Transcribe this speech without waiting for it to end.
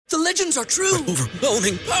The legends are true.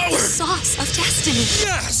 Overwhelming power! Sauce of destiny.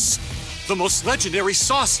 Yes! The most legendary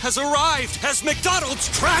sauce has arrived as McDonald's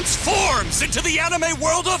transforms into the anime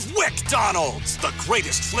world of WickDonald's. The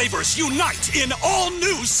greatest flavors unite in all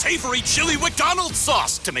new savory chili McDonald's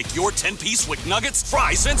sauce to make your 10-piece Wick Nuggets,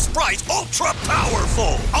 fries, and Sprite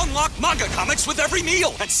ultra-powerful. Unlock manga comics with every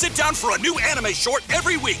meal and sit down for a new anime short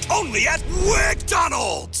every week only at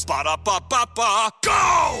WickDonald's. Ba-da-ba-ba-ba,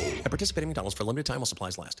 go! At participating McDonald's for a limited time while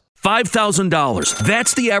supplies last. $5,000.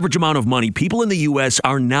 That's the average amount of money people in the U.S.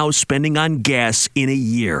 are now spending on gas in a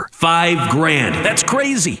year. $5,000. That's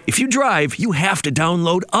crazy. If you drive, you have to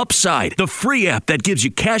download Upside, the free app that gives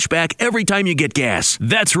you cash back every time you get gas.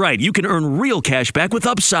 That's right. You can earn real cash back with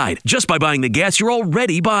Upside just by buying the gas you're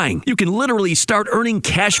already buying. You can literally start earning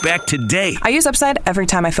cash back today. I use Upside every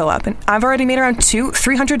time I fill up, and I've already made around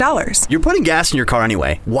 $300. You're putting gas in your car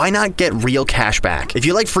anyway. Why not get real cash back? If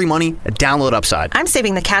you like free money, download Upside. I'm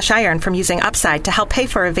saving the cash I earn from using Upside to help pay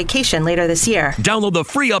for a vacation later this year. Download the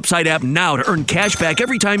free Upside app now to earn cash back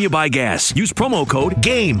every time you buy gas. Use promo code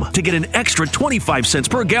GAME to get an extra 25 cents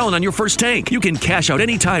per gallon on your first tank. You can cash out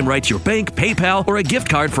anytime right to your bank, PayPal, or a gift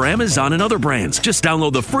card for Amazon and other brands. Just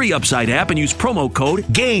download the free Upside app and use promo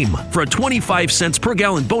code GAME for a 25 cents per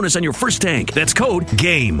gallon bonus on your first tank. That's code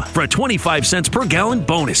GAME for a 25 cents per gallon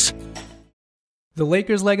bonus. The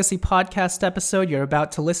Lakers Legacy podcast episode you're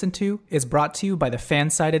about to listen to is brought to you by the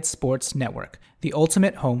Fansided Sports Network, the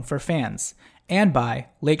ultimate home for fans, and by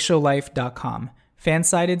LakeshowLife.com,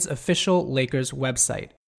 Fansided's official Lakers website.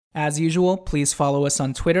 As usual, please follow us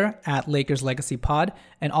on Twitter at Lakers Legacy Pod,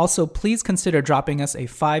 and also please consider dropping us a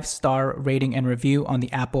 5-star rating and review on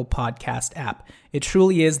the Apple Podcast app. It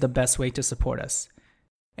truly is the best way to support us.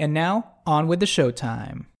 And now, on with the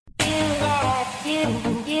showtime.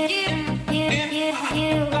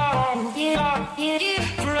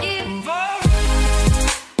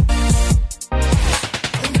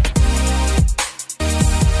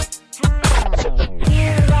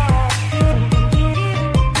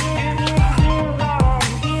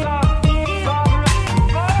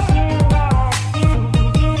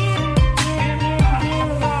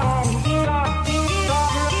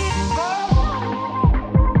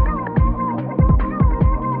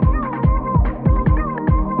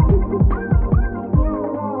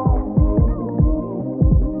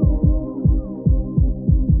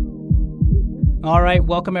 All right,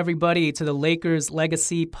 welcome everybody to the Lakers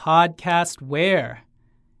Legacy podcast, where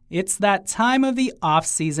it's that time of the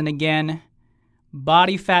off-season again.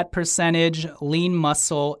 Body fat percentage, lean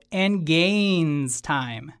muscle, and gains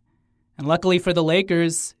time. And luckily for the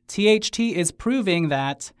Lakers, THT is proving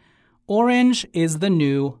that orange is the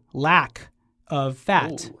new lack of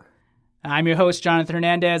fat. Ooh. I'm your host, Jonathan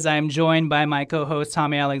Hernandez. I am joined by my co-host,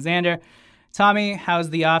 Tommy Alexander. Tommy, how's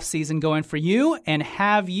the off-season going for you? And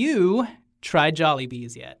have you tried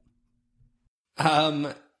Jollibees yet?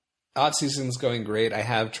 Off season's going great. I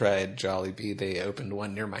have tried Jollibee. They opened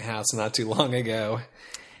one near my house not too long ago.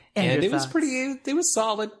 And it was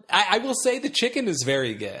solid. I will say the chicken is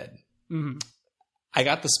very good. Mm-hmm. I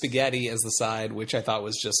got the spaghetti as the side, which I thought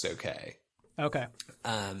was just okay. Okay.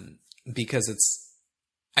 Because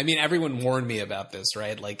everyone warned me about this,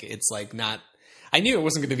 right? Like, it's like not, I knew it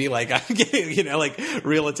wasn't going to be like, I'm getting, like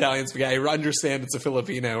real Italian spaghetti. I understand it's a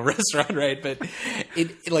Filipino restaurant, right? But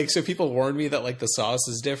so people warned me that like the sauce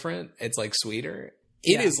is different. It's like sweeter.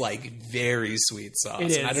 It is like very sweet sauce.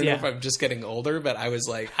 It is, and I don't know if I'm just getting older, but I was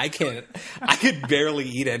like, I could barely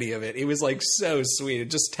eat any of it. It was like so sweet.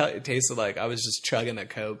 It just it tasted like I was just chugging a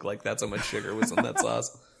Coke. Like that's how much sugar was in that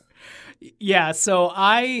sauce. Yeah, so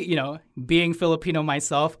I, being Filipino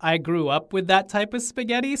myself, I grew up with that type of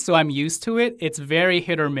spaghetti, so I'm used to it. It's very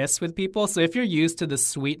hit or miss with people. So if you're used to the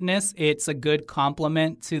sweetness, it's a good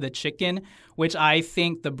complement to the chicken, which I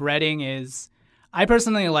think the breading is, I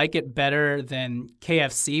personally like it better than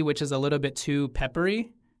KFC, which is a little bit too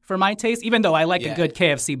peppery for my taste, even though I like a good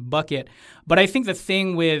KFC bucket. But I think the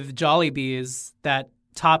thing with Jollibee is that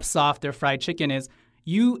tops off their fried chicken is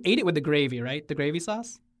you ate it with the gravy, right? The gravy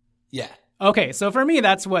sauce? Yeah. Okay, so for me,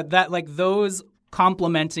 that's those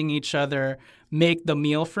complementing each other make the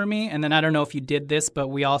meal for me. And then I don't know if you did this, but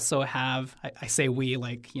we also have, I say we,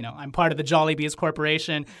 I'm part of the Jollibees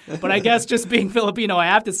Corporation, but I guess just being Filipino, I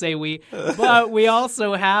have to say we. But we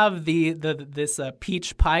also have this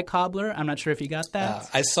peach pie cobbler. I'm not sure if you got that.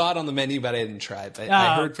 I saw it on the menu, but I didn't try it. But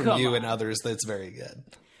I heard from you and others that it's very good.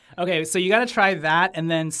 Okay, so you got to try that. And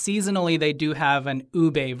then seasonally, they do have an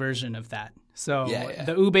ube version of that. So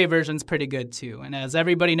the ube version's pretty good too. And as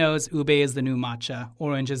everybody knows, ube is the new matcha.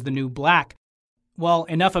 Orange is the new black. Well,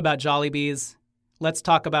 enough about Jollibees. let's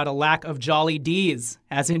talk about a lack of jolly Ds,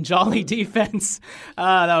 as in jolly defense.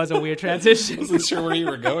 That was a weird transition. I wasn't sure where you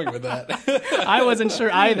were going with that. I wasn't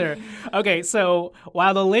sure either. Okay, so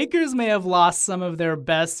while the Lakers may have lost some of their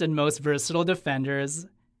best and most versatile defenders,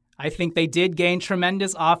 I think they did gain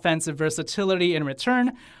tremendous offensive versatility in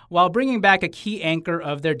return while bringing back a key anchor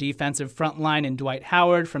of their defensive front line in Dwight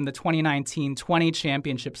Howard from the 2019-20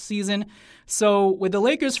 championship season. So with the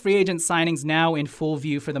Lakers' free agent signings now in full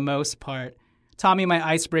view for the most part, Tommy, my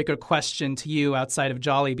icebreaker question to you outside of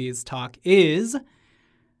Jollibee's talk is,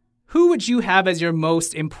 who would you have as your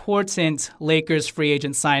most important Lakers free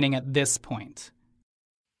agent signing at this point?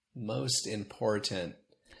 Most important.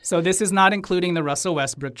 So this is not including the Russell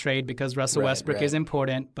Westbrook trade because Russell Westbrook is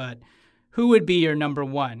important, but who would be your number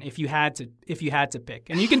one if you had to pick?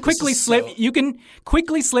 And you can quickly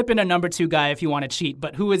slip in a number two guy if you want to cheat,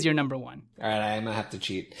 but who is your number one? All right, I'm gonna have to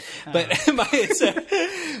cheat. But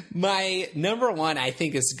my number one,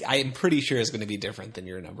 I'm pretty sure is going to be different than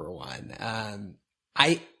your number one.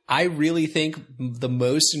 I really think the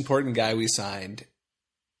most important guy we signed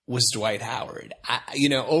was Dwight Howard.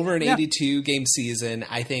 Over an 82 game season,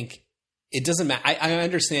 I think it doesn't matter. I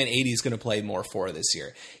understand AD is going to play more 4 this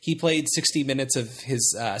year. He played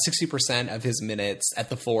 60% of his minutes at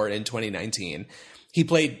the 4 in 2019. He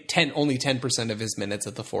played only 10% of his minutes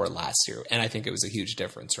at the 4 last year, and I think it was a huge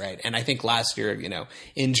difference, right? And I think last year,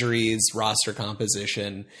 injuries, roster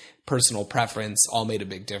composition, personal preference all made a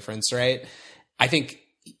big difference, right? I think,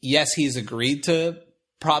 yes, he's agreed to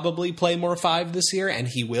probably play more 5 this year, and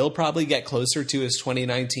he will probably get closer to his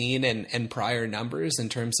 2019 and prior numbers in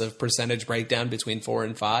terms of percentage breakdown between 4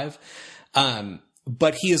 and 5.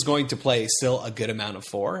 But he is going to play still a good amount of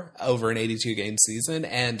 4 over an 82 game season.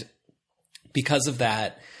 And because of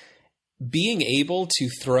that, being able to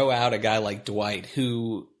throw out a guy like Dwight,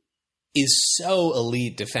 who is so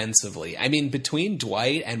elite defensively. I mean, between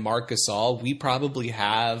Dwight and Marc Gasol, we probably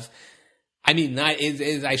have, I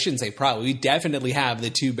shouldn't say probably. We definitely have the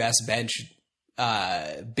 2 best bench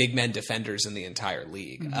big men defenders in the entire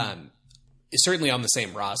league. Mm-hmm. Certainly on the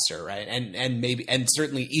same roster, right? And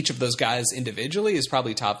certainly each of those guys individually is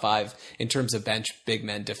probably top 5 in terms of bench big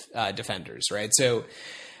men defenders, right? So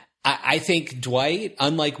I think Dwight,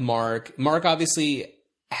 unlike Mark obviously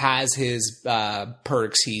has his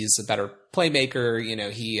perks. He's a better playmaker.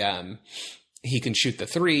 He can shoot the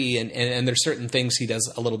 3 and there's certain things he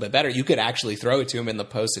does a little bit better. You could actually throw it to him in the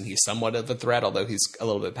post and he's somewhat of a threat, although he's a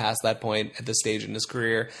little bit past that point at this stage in his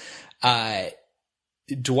career.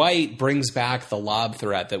 Dwight brings back the lob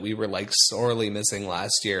threat that we were sorely missing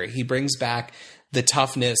last year. He brings back the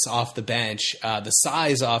toughness off the bench, the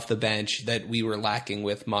size off the bench that we were lacking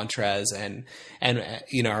with Montrez and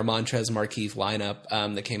our Montrez Markieff lineup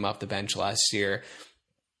that came off the bench last year.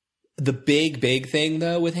 The big thing,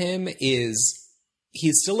 though, with him is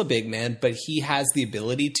he's still a big man, but he has the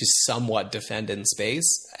ability to somewhat defend in space,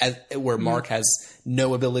 where Mark has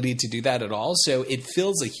no ability to do that at all. So it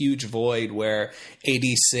fills a huge void where AD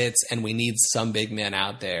sits and we need some big man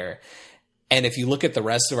out there. And if you look at the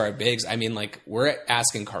rest of our bigs, we're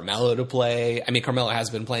asking Carmelo to play. Carmelo has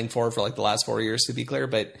been playing 4 for the last 4 years, to be clear,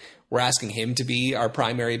 but we're asking him to be our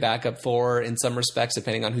primary backup 4 in some respects,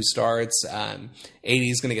 depending on who starts. AD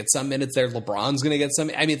is going to get some minutes there. LeBron's going to get some.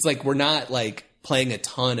 It's we're not playing a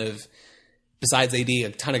ton of, besides AD,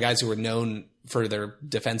 a ton of guys who are known for their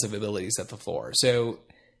defensive abilities at the 4. So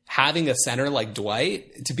having a center like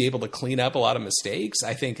Dwight to be able to clean up a lot of mistakes,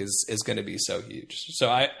 I think is going to to be huge. So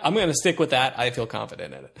I'm going to stick with that. I feel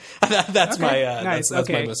confident in it. That's okay. Nice. That's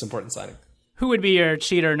my most important signing. Who would be your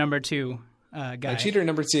cheater number 2 guy? My cheater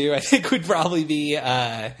number 2, I think, would probably be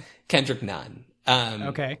Kendrick Nunn.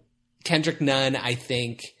 Okay. Kendrick Nunn, I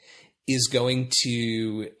think, is going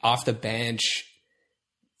to, off the bench,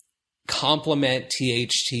 complement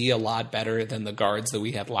THT a lot better than the guards that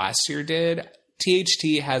we had last year did.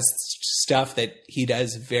 THT has stuff that he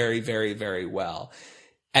does very, very, very well.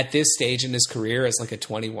 At this stage in his career, as a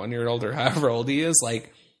 21-year-old or however old he is,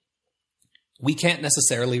 we can't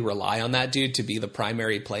necessarily rely on that dude to be the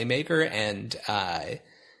primary playmaker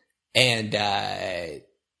and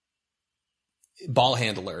ball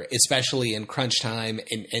handler, especially in crunch time,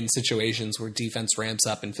 in situations where defense ramps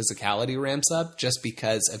up and physicality ramps up, just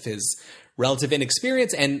because of his relative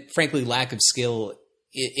inexperience and, frankly, lack of skill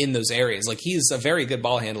in those areas. He's a very good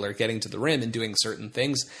ball handler getting to the rim and doing certain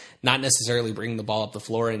things, not necessarily bringing the ball up the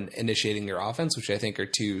floor and initiating your offense, which I think are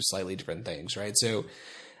 2 slightly different things, right? So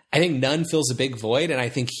I think Nunn fills a big void, and I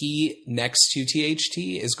think he, next to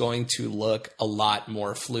THT, is going to look a lot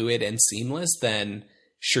more fluid and seamless than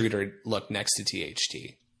Schroeder looked next to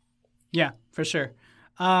THT. Yeah, for sure.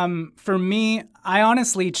 For me, I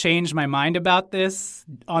honestly changed my mind about this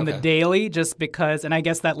on the daily just because, and I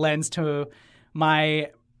guess that lends to my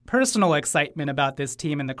personal excitement about this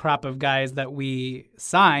team and the crop of guys that we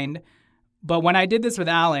signed. But when I did this with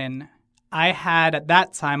Alan, I had at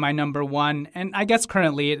that time my number one, and I guess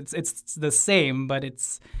currently it's the same, but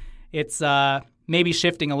it's maybe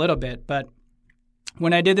shifting a little bit. But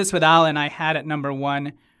when I did this with Alan, I had at number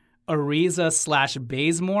one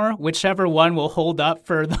Ariza/Bazemore, whichever one will hold up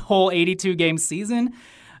for the whole 82-game season.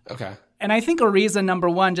 Okay. And I think Ariza number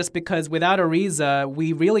one just because without Ariza,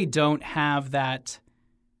 we really don't have that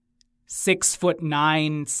 6'9",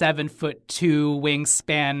 7'2"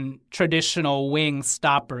 wingspan traditional wing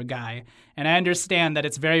stopper guy. And I understand that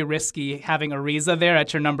it's very risky having Ariza there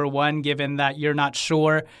at your number one, given that you're not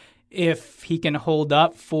sure if he can hold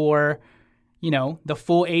up for, the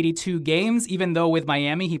full 82 games, even though with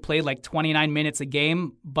Miami he played like 29 minutes a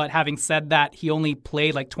game. But having said that, he only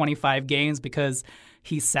played like 25 games because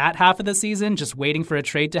he sat half of the season just waiting for a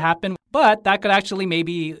trade to happen. But that could actually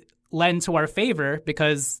maybe lend to our favor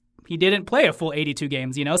because he didn't play a full 82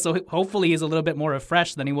 games, so hopefully he's a little bit more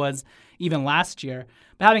refreshed than he was even last year.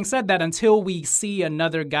 But having said that, until we see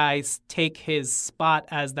another guy take his spot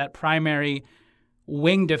as that primary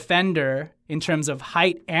wing defender in terms of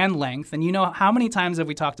height and length, and how many times have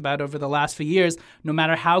we talked about over the last few years, no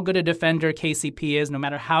matter how good a defender KCP is, no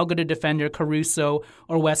matter how good a defender Caruso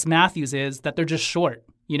or Wes Matthews is, that they're just short,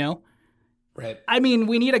 Right. I mean,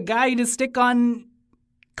 we need a guy to stick on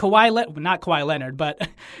not Kawhi Leonard, but,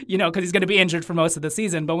 because he's going to be injured for most of the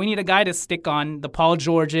season. But we need a guy to stick on the Paul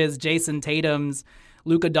Georges, Jason Tatums,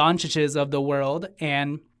 Luka Doncic's of the world.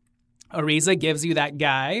 And Ariza gives you that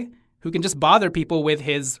guy who can just bother people with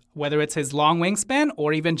whether it's his long wingspan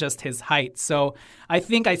or even just his height. So I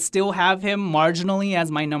think I still have him marginally as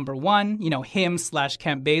my number one,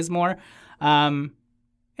 him/Kent Bazemore. And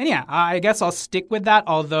yeah, I guess I'll stick with that.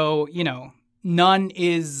 Although, none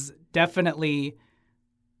is definitely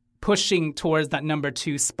pushing towards that number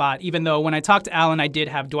two spot, even though when I talked to Alan, I did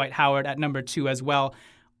have Dwight Howard at number two as well,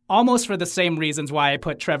 almost for the same reasons why I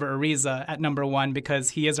put Trevor Ariza at number one,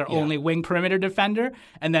 because he is our only wing perimeter defender.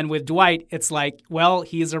 And then with Dwight, it's like, well,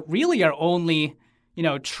 he's really our only,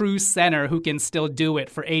 true center who can still do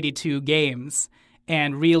it for 82 games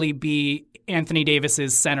and really be Anthony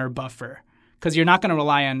Davis's center buffer, because you're not going to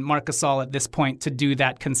rely on Marc Gasol at this point to do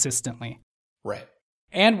that consistently. Right.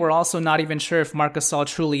 And we're also not even sure if Marc Gasol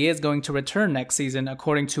truly is going to return next season,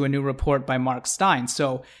 according to a new report by Mark Stein.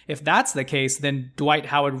 So if that's the case, then Dwight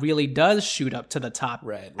Howard really does shoot up to the top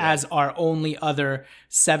as our only other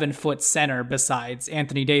 7-foot center besides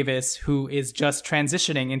Anthony Davis, who is just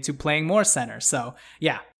transitioning into playing more center. So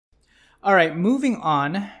yeah. All right, moving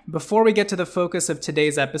on. Before we get to the focus of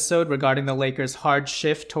today's episode regarding the Lakers' hard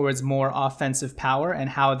shift towards more offensive power and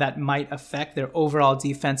how that might affect their overall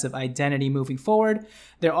defensive identity moving forward,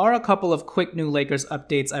 there are a couple of quick new Lakers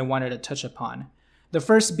updates I wanted to touch upon. The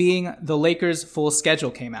first being the Lakers' full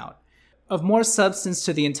schedule came out. Of more substance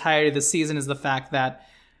to the entirety of the season is the fact that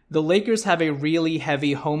the Lakers have a really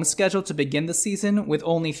heavy home schedule to begin the season, with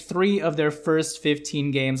only 3 of their first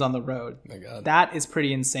 15 games on the road. My God. That is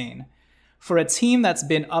pretty insane. For a team that's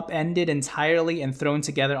been upended entirely and thrown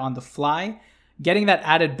together on the fly, getting that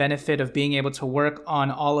added benefit of being able to work on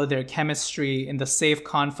all of their chemistry in the safe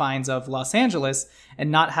confines of Los Angeles and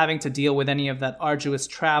not having to deal with any of that arduous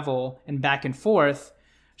travel and back and forth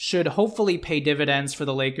should hopefully pay dividends for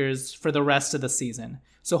the Lakers for the rest of the season.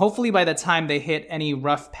 So hopefully by the time they hit any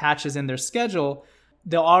rough patches in their schedule,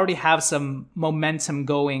 they'll already have some momentum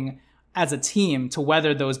going as a team to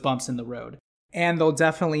weather those bumps in the road. And they'll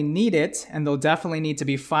definitely need it, and they'll definitely need to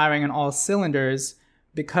be firing on all cylinders,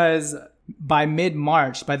 because by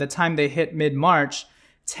mid-March, by the time they hit mid-March,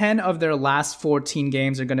 10 of their last 14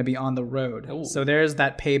 games are going to be on the road. Ooh. So there's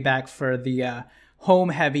that payback for the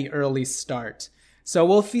home-heavy early start. So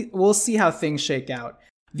we'll see how things shake out.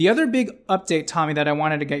 The other big update, Tommy, that I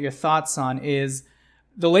wanted to get your thoughts on is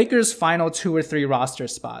the Lakers' final 2 or 3 roster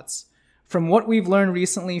spots. From what we've learned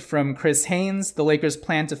recently from Chris Haynes, the Lakers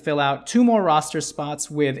plan to fill out 2 more roster spots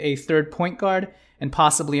with a third point guard and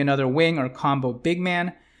possibly another wing or combo big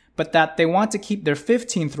man, but that they want to keep their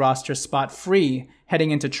 15th roster spot free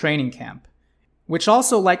heading into training camp, which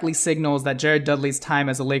also likely signals that Jared Dudley's time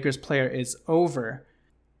as a Lakers player is over.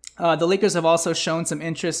 The Lakers have also shown some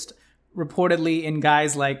interest reportedly in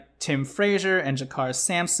guys like Tim Frazier and Jakar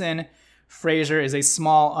Sampson. Frazier is a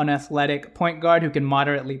small, unathletic point guard who can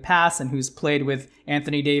moderately pass and who's played with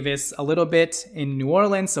Anthony Davis a little bit in New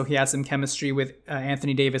Orleans, so he has some chemistry with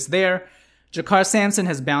Anthony Davis there. Jakar Sampson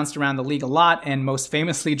has bounced around the league a lot and most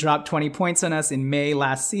famously dropped 20 points on us in May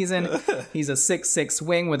last season. He's a 6'6"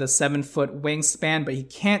 wing with a 7-foot wingspan, but he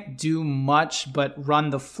can't do much but run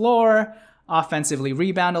the floor, offensively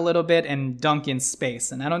rebound a little bit, and dunk in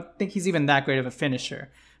space. And I don't think he's even that great of a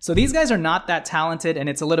finisher. So these guys are not that talented, and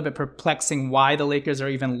it's a little bit perplexing why the Lakers are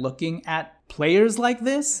even looking at players like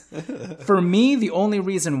this. For me, the only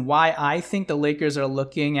reason why I think the Lakers are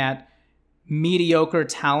looking at mediocre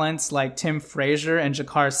talents like Tim Frazier and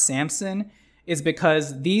Jakar Sampson is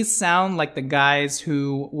because these sound like the guys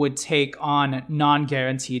who would take on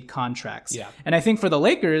non-guaranteed contracts. Yeah. And I think for the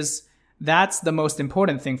Lakers, that's the most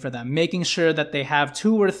important thing for them, making sure that they have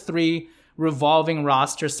 2 or 3 revolving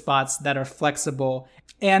roster spots that are flexible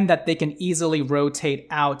and that they can easily rotate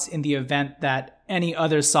out in the event that any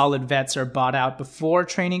other solid vets are bought out before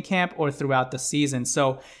training camp or throughout the season.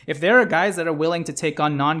 So if there are guys that are willing to take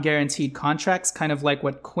on non-guaranteed contracts, kind of like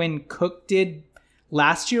what Quinn Cook did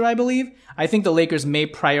last year, I believe, I think the Lakers may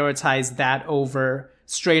prioritize that over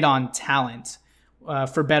straight-on talent,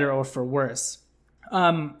 for better or for worse.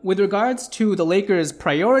 With regards to the Lakers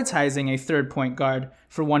prioritizing a third point guard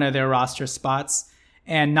for one of their roster spots,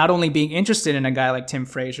 and not only being interested in a guy like Tim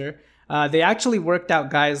Frazier, they actually worked out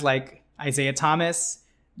guys like Isaiah Thomas,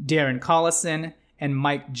 Darren Collison, and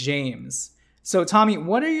Mike James. So, Tommy,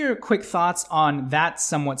 what are your quick thoughts on that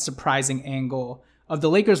somewhat surprising angle of the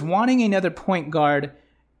Lakers wanting another point guard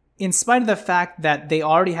in spite of the fact that they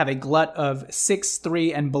already have a glut of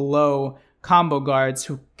 6'3" and below combo guards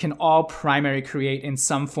who can all primary create in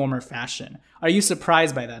some form or fashion? Are you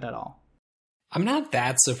surprised by that at all? I'm not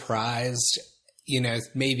that surprised.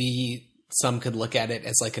 Maybe some could look at it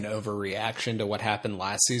as like an overreaction to what happened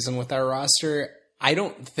last season with our roster. I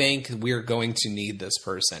don't think we're going to need this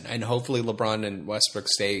person. And hopefully LeBron and Westbrook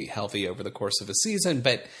stay healthy over the course of a season.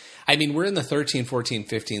 But I mean, we're in the 13, 14,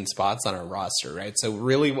 15 spots on our roster, right? So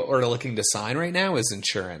really what we're looking to sign right now is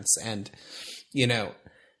insurance. And,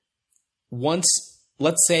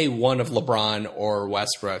 let's say one of LeBron or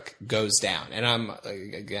Westbrook goes down, and I'm,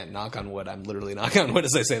 again, knock on wood, I'm literally knocking on wood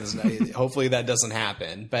as I say this, hopefully that doesn't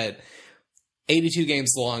happen, but 82 games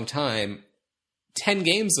is a long time. 10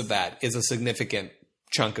 games of that is a significant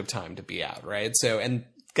chunk of time to be out, right? So, and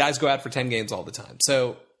guys go out for 10 games all the time.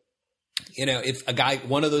 So, if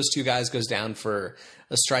one of those 2 guys goes down for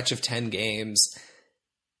a stretch of 10 games,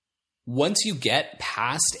 once you get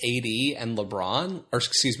past AD and LeBron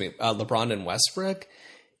and Westbrook,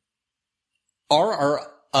 are our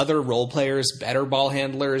other role players better ball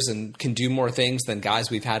handlers and can do more things than guys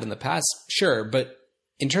we've had in the past? Sure, but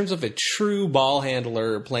in terms of a true ball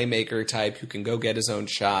handler, playmaker type who can go get his own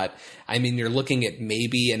shot, I mean, you're looking at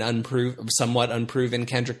maybe an somewhat unproven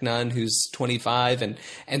Kendrick Nunn who's 25. And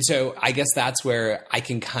so I guess that's where I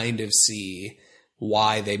can kind of see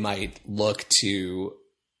why they might look to,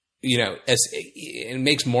 it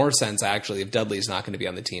makes more sense actually if Dudley's not going to be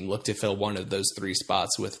on the team, look to fill one of those 3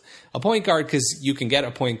 spots with a point guard, because you can get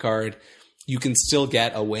a point guard, you can still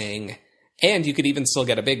get a wing, and you could even still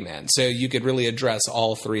get a big man. So you could really address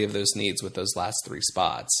all 3 of those needs with those last 3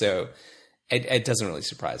 spots. So it doesn't really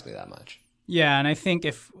surprise me that much. Yeah, and I think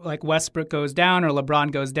if like Westbrook goes down or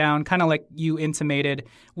LeBron goes down, kind of like you intimated,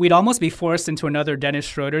 we'd almost be forced into another Dennis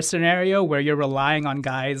Schroeder scenario where you're relying on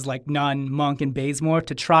guys like Nunn, Monk, and Bazemore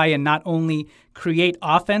to try and not only create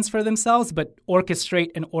offense for themselves, but orchestrate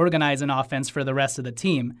and organize an offense for the rest of the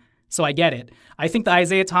team. So I get it. I think the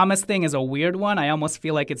Isaiah Thomas thing is a weird one. I almost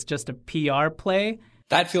feel like it's just a PR play.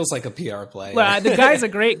 That feels like a PR play. Well, the guy's a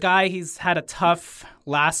great guy. He's had a tough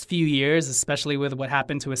last few years, especially with what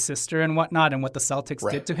happened to his sister and whatnot and what the Celtics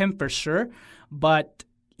did to him, for sure. But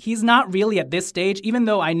he's not really at this stage, even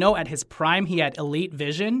though I know at his prime he had elite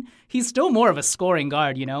vision, he's still more of a scoring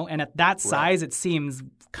guard, And at that size, it seems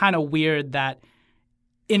kind of weird that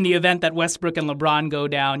in the event that Westbrook and LeBron go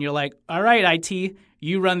down, you're like, all right, IT,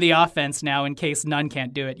 you run the offense now in case Nunn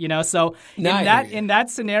can't do it, So in that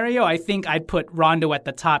scenario, I think I'd put Rondo at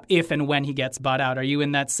the top if and when he gets bought out. Are you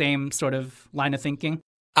in that same sort of line of thinking?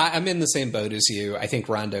 I'm in the same boat as you. I think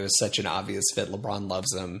Rondo is such an obvious fit. LeBron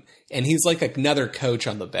loves him. And he's like another coach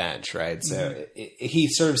on the bench, right? So he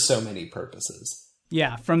serves so many purposes.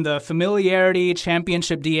 Yeah, from the familiarity,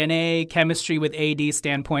 championship DNA, chemistry with AD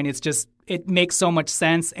standpoint, it makes so much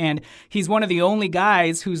sense. And he's one of the only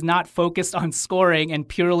guys who's not focused on scoring and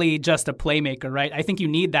purely just a playmaker, right? I think you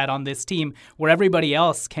need that on this team where everybody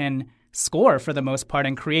else can score for the most part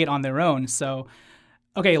and create on their own. So,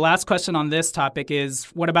 okay, last question on this topic is,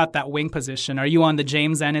 what about that wing position? Are you on the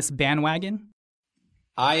James Ennis bandwagon?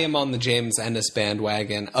 I am on the James Ennis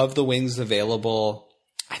bandwagon. Of the wings available,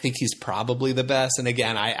 I think he's probably the best. And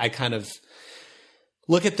again, I kind of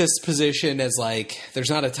look at this position as like, there's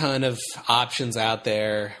not a ton of options out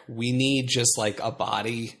there. We need just like a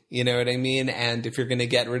body, you know what I mean? And if you're going to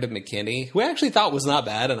get rid of McKinney, who I actually thought was not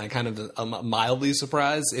bad, and I kind of am mildly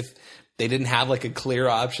surprised if they didn't have like a clear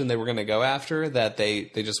option they were going to go after, that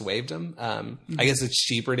they just waived him. I guess it's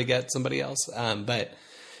cheaper to get somebody else. But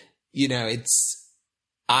you know,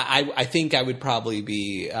 I think I would probably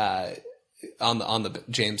be, on the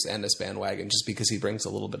James Ennis bandwagon, just because he brings a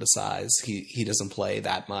little bit of size. He doesn't play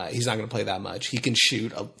that much. He's not going to play that much. He can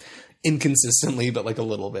shoot inconsistently, but like a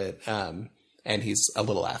little bit. And he's a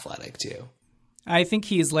little athletic too. I think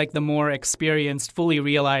he's like the more experienced, fully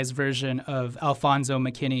realized version of Alfonso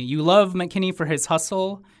McKinney. You love McKinney for his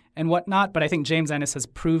hustle and whatnot, but I think James Ennis has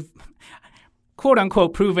quote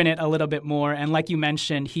unquote proven it a little bit more. And like you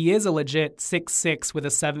mentioned, he is a legit 6'6" with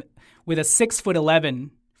a 6'11"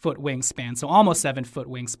 wingspan, so almost 7-foot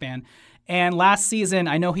wingspan. And last season,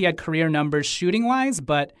 I know he had career numbers shooting-wise,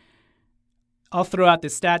 but I'll throw out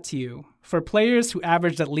this stat to you. For players who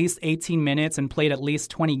averaged at least 18 minutes and played at least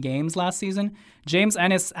 20 games last season, James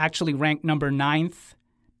Ennis actually ranked ninth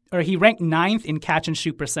in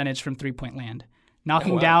catch-and-shoot percentage from three-point land,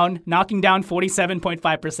 knocking down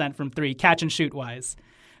 47.5% from three, catch-and-shoot-wise.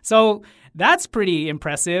 So that's pretty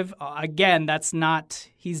impressive. Again,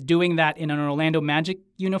 he's doing that in an Orlando Magic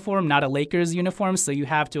uniform, not a Lakers uniform, so you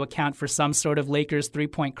have to account for some sort of Lakers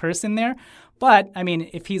three-point curse in there. But, I mean,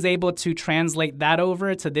 if he's able to translate that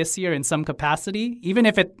over to this year in some capacity, even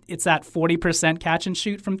if it's at 40% catch and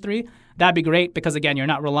shoot from three, that'd be great because, again, you're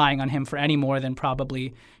not relying on him for any more than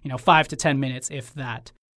probably 5 to 10 minutes, if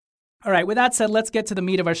that. All right, with that said, let's get to the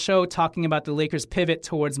meat of our show, talking about the Lakers' pivot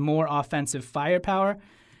towards more offensive firepower.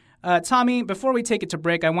 Tommy, before we take it to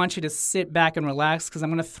break, I want you to sit back and relax because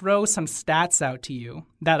I'm going to throw some stats out to you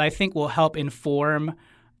that I think will help inform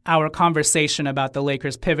our conversation about the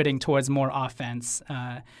Lakers pivoting towards more offense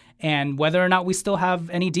and whether or not we still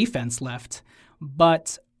have any defense left.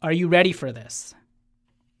 But are you ready for this?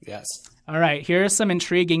 Yes. All right, here are some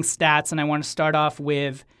intriguing stats, and I want to start off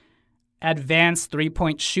with advanced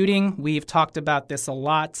three-point shooting. We've talked about this a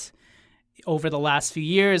lot over the last few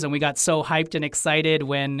years, and we got so hyped and excited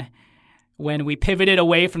when we pivoted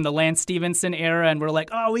away from the Lance Stevenson era and we're like,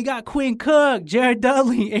 oh, we got Quinn Cook, Jared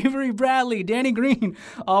Dudley, Avery Bradley, Danny Green,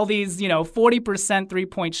 all these, 40%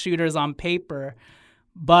 three-point shooters on paper.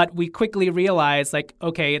 But we quickly realized,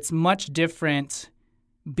 okay, it's much different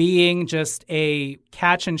being just a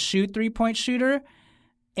catch-and-shoot three-point shooter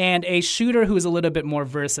and a shooter who's a little bit more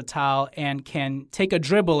versatile and can take a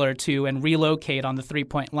dribble or two and relocate on the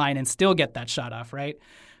three-point line and still get that shot off, right?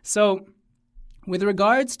 So with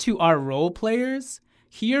regards to our role players,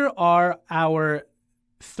 here are our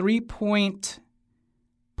three-point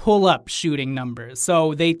pull-up shooting numbers.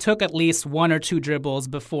 So they took at least one or two dribbles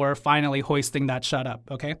before finally hoisting that shot up,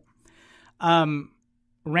 okay?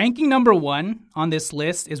 Ranking number 1 on this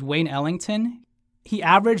list is Wayne Ellington. He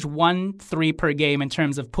averaged 1 3 per game in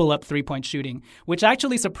terms of pull-up three-point shooting, which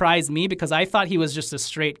actually surprised me because I thought he was just a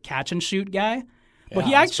straight catch-and-shoot guy. But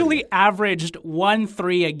he actually averaged 1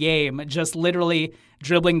 3 a game, just literally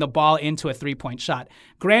dribbling the ball into a three-point shot.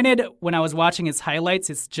 Granted, when I was watching his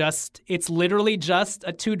highlights, it's literally just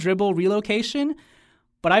a 2-dribble relocation,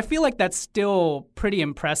 but I feel like that's still pretty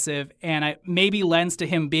impressive, and it maybe lends to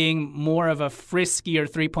him being more of a friskier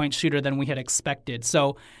three-point shooter than we had expected.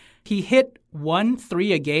 So he hit 1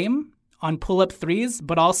 3 a game on pull-up threes,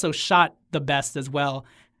 but also shot the best as well,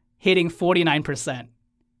 hitting 49%.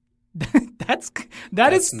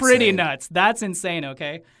 That is pretty insane. Nuts. That's insane,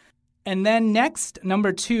 okay? And then next,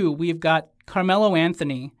 number 2, we've got Carmelo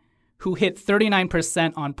Anthony, who hit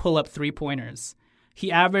 39% on pull-up three-pointers.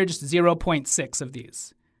 He averaged 0.6 of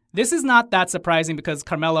these. This is not that surprising because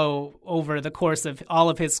Carmelo, over the course of all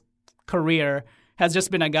of his career, has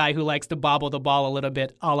just been a guy who likes to bobble the ball a little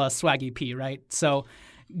bit a la Swaggy P, right? So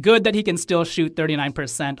good that he can still shoot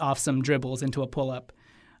 39% off some dribbles into a pull-up.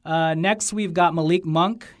 Next, we've got Malik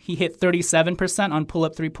Monk. He hit 37% on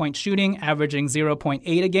pull-up three-point shooting, averaging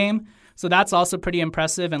 0.8 a game. So that's also pretty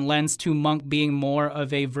impressive and lends to Monk being more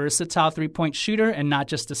of a versatile three-point shooter and not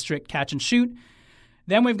just a strict catch-and-shoot.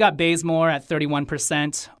 Then we've got Bazemore at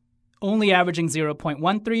 31%, only averaging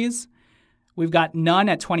 0.1 threes. We've got Nunn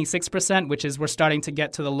at 26%, which is we're starting to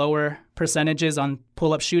get to the lower percentages on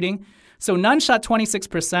pull-up shooting. So Nunn shot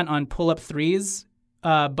 26% on pull-up threes,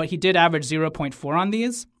 but he did average 0.4 on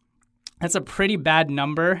these. That's a pretty bad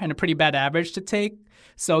number and a pretty bad average to take.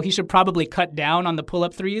 So he should probably cut down on the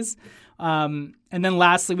pull-up threes. And then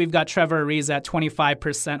lastly, we've got Trevor Ariza at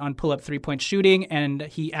 25% on pull-up three-point shooting, and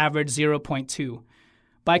he averaged 0.2.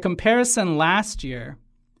 By comparison, last year,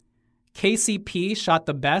 KCP shot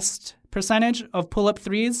the best percentage of pull-up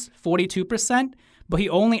threes, 42%, but he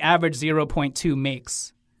only averaged 0.2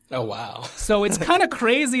 makes. Oh, wow. So it's kind of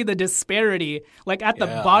crazy, the disparity. Like at the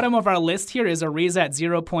bottom of our list here is Ariza at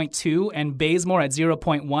 0.2 and Bazemore at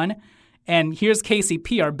 0.1. And here's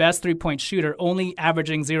KCP, our best three-point shooter, only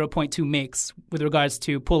averaging 0.2 makes with regards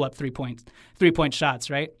to pull-up three-point shots,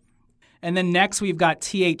 right? And then next we've got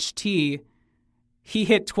THT. He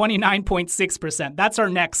hit 29.6%. That's our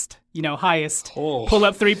next, highest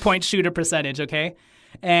pull-up three-point shooter percentage, okay?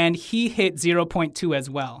 And he hit 0.2 as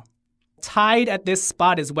well. Tied at this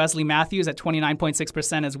spot is Wesley Matthews at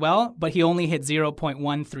 29.6% as well, but he only hit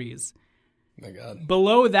 0.1 threes. My God.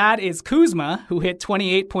 Below that is Kuzma, who hit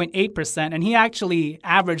 28.8%, and he actually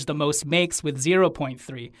averaged the most makes with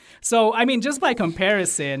 0.3. So, just by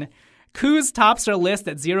comparison, Kuz tops our list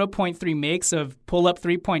at 0.3 makes of pull-up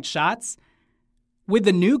three-point shots. With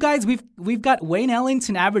the new guys, we've got Wayne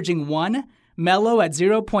Ellington averaging 1, Melo at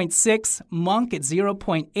 0.6, Monk at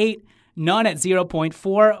 0.8, Nunn at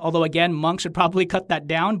 0.4, although again, Monk should probably cut that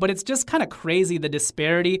down, but it's just kind of crazy, the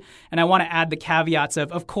disparity. And I want to add the caveats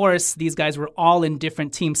of course, these guys were all in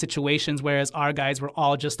different team situations, whereas our guys were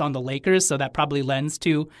all just on the Lakers, so that probably lends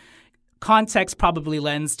to context, probably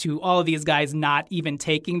lends to all of these guys not even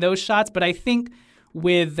taking those shots. But I think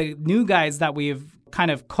with the new guys that we've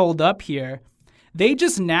kind of culled up here, they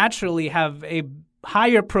just naturally have a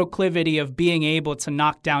higher proclivity of being able to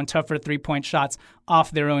knock down tougher three-point shots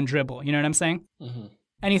off their own dribble. You know what I'm saying? Mm-hmm.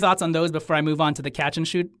 Any thoughts on those before I move on to the catch and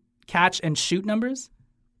shoot numbers?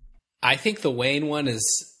 I think the Wayne one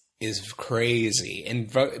is crazy,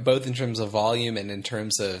 both in terms of volume and in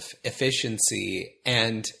terms of efficiency.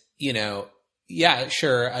 And,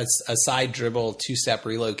 sure, a side dribble, two-step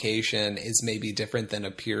relocation is maybe different than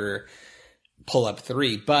a pure pull-up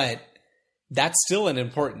three, but that's still an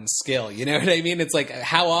important skill. You know what I mean? It's like,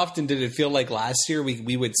 how often did it feel like last year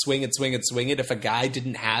we would swing it if a guy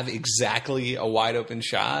didn't have exactly a wide open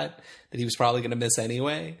shot that he was probably going to miss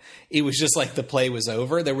anyway? It was just like the play was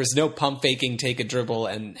over. There was no pump faking, take a dribble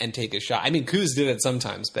and take a shot. Kuz did it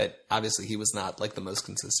sometimes, but obviously he was not like the most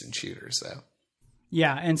consistent shooter. So.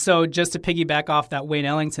 Yeah, and so just to piggyback off that Wayne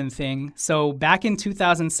Ellington thing, so back in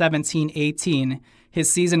 2017-18,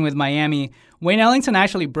 his season with Miami, Wayne Ellington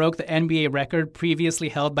actually broke the NBA record previously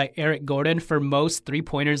held by Eric Gordon for most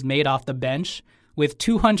three-pointers made off the bench with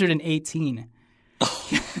 218.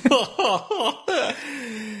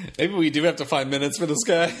 Maybe we do have to find minutes for this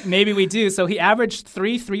guy. Maybe we do. So he averaged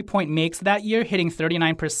 3 three-point makes that year, hitting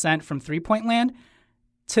 39% from three-point land.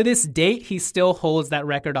 To this date, he still holds that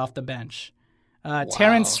record off the bench. Wow.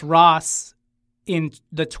 Terrence Ross in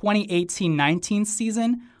the 2018-19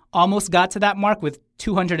 season almost got to that mark with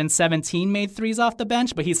 217 made threes off the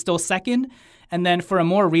bench, but he's still second. And then for a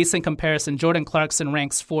more recent comparison, Jordan Clarkson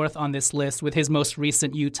ranks fourth on this list with his most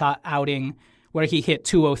recent Utah outing where he hit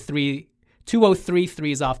 203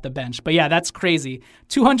 threes off the bench. But yeah, that's crazy.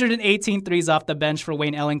 218 threes off the bench for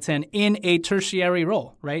Wayne Ellington in a tertiary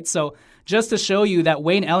role, right? So just to show you that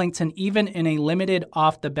Wayne Ellington, even in a limited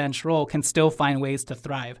off-the-bench role, can still find ways to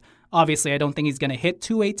thrive. Obviously, I don't think he's going to hit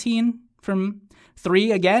 218 from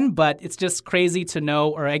three again, but it's just crazy to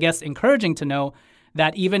know, or I guess encouraging to know,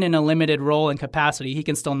 that even in a limited role and capacity, he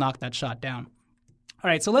can still knock that shot down. All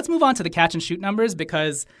right, so let's move on to the catch and shoot numbers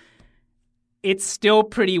because it's still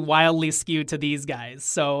pretty wildly skewed to these guys.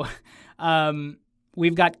 So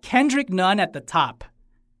we've got Kendrick Nunn at the top,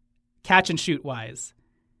 catch and shoot wise.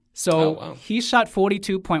 So he shot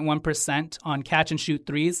 42.1% on catch and shoot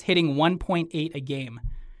threes, hitting 1.8 a game.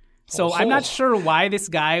 So I'm not sure why this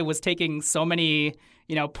guy was taking so many,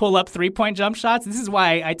 pull-up three-point jump shots. This is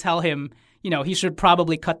why I tell him, he should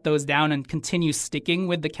probably cut those down and continue sticking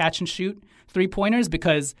with the catch and shoot three-pointers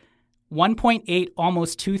because 1.8,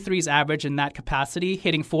 almost 2 threes average in that capacity,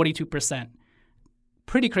 hitting 42%.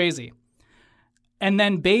 Pretty crazy. And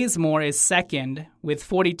then Bazemore is second with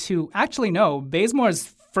 42. Actually, no, Bazemore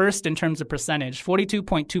is first in terms of percentage,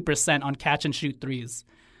 42.2% on catch and shoot threes.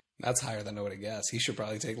 That's higher than I would have guessed. He should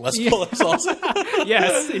probably take less pull-ups also.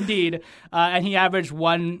 Yes, indeed. And he averaged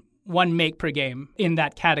one make per game in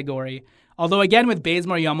that category. Although, again, with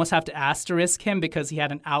Bazemore, you almost have to asterisk him because he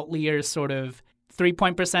had an outlier sort of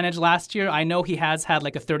three-point percentage last year. I know he has had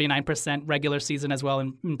like a 39% regular season as well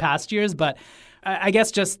in past years, but I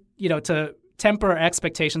guess just, to temper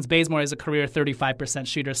expectations, Bazemore is a career 35%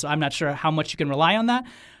 shooter, so I'm not sure how much you can rely on that.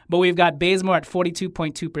 But we've got Bazemore at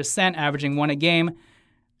 42.2%, averaging 1 a game.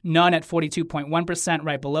 Nunn at 42.1%,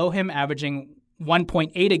 right below him, averaging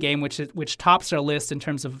 1.8 a game, which tops our list in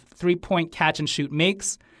terms of three-point catch and shoot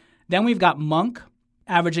makes. Then we've got Monk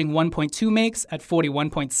averaging 1.2 makes at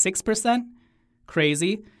 41.6%.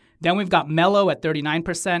 Crazy. Then we've got Melo at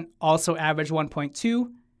 39%, also average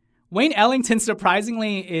 1.2. Wayne Ellington,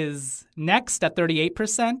 surprisingly, is next at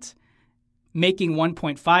 38%, making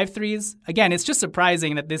 1.5 threes. Again, it's just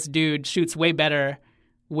surprising that this dude shoots way better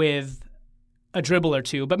with a dribble or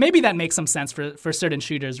two, but maybe that makes some sense for certain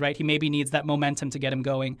shooters, right? He maybe needs that momentum to get him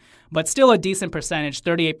going, but still a decent percentage,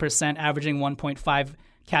 38%, averaging 1.5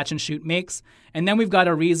 catch and shoot makes. And then we've got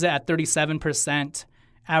Ariza at 37%,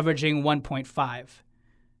 averaging 1.5.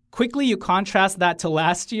 Quickly, you contrast that to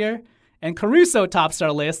last year, and Caruso tops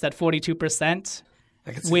our list at 42%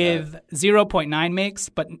 with 0.9 makes,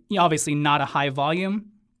 but obviously not a high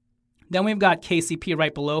volume. Then we've got KCP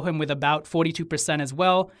right below him with about 42% as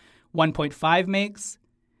well, 1.5 makes.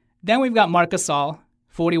 Then we've got Marc Gasol,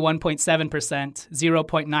 41.7%,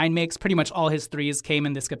 0.9 makes. Pretty much all his threes came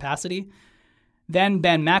in this capacity. Then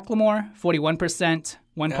Ben McLemore, 41%,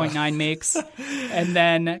 1.9 makes. And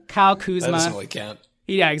then Kyle Kuzma. That doesn't really count.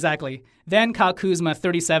 Yeah, exactly. Then Kyle Kuzma,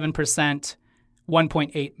 37%,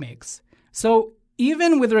 1.8 makes. So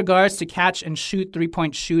even with regards to catch and shoot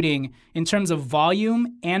three-point shooting, in terms of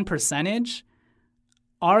volume and percentage,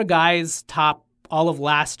 our guys top all of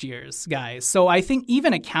last year's guys. So I think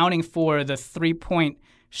even accounting for the three-point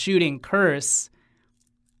shooting curse,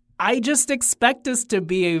 I just expect us to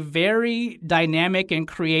be a very dynamic and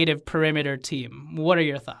creative perimeter team. What are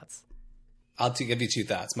your thoughts? I'll give you two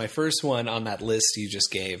thoughts. My first one on that list you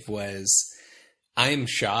just gave was, I'm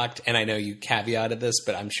shocked, and I know you caveated this,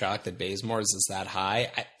 but I'm shocked that Bazemore's is that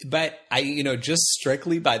high. But just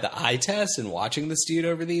strictly by the eye test and watching this dude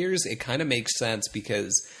over the years, it kind of makes sense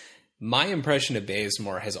because my impression of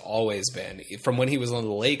Bazemore has always been, from when he was on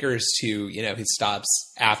the Lakers to, his stops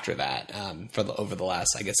after that, over the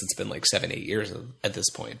last, I guess it's been like 7-8 years at this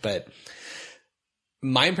point. But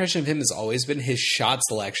my impression of him has always been his shot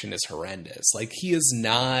selection is horrendous. Like, he is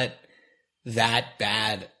not that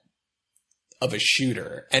bad of a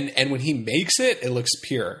shooter. And when he makes it, it looks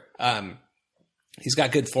pure. He's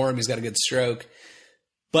got good form. He's got a good stroke.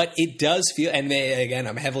 But it does feel, and again,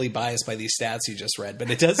 I'm heavily biased by these stats you just read, but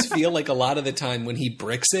it does feel like a lot of the time when he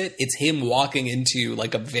bricks it, it's him walking into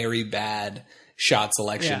like a very bad shot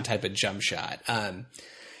selection type of jump shot.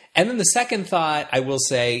 And then the second thought, I will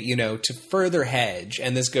say, to further hedge,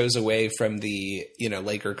 and this goes away from the,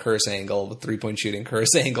 Laker curse angle, the three-point shooting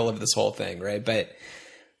curse angle of this whole thing, right? But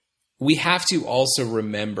we have to also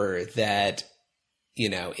remember that,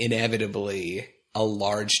 inevitably a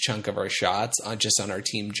large chunk of our shots on our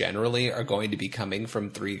team generally are going to be coming from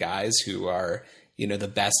three guys who are,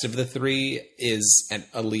 the best of the three is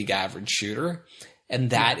a league average shooter. And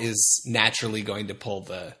that is naturally going to pull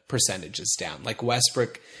the percentages down. Like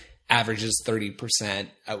Westbrook averages 30%,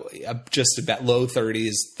 just about low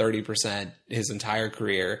 30s, 30% his entire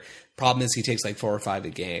career. Problem is he takes like 4 or 5 a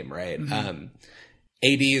game, right? Mm-hmm.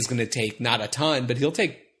 AD is going to take not a ton, but he'll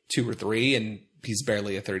take 2 or 3, and he's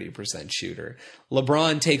barely a 30% shooter.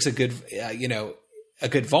 LeBron takes a good, a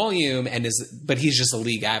good volume but he's just a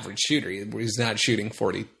league average shooter. He's not shooting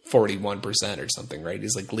 41% or something, right?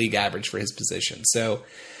 He's like league average for his position. So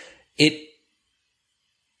it's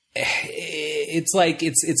like,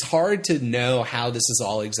 it's hard to know how this is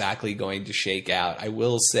all exactly going to shake out. I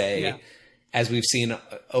will say, as we've seen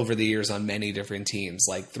over the years on many different teams,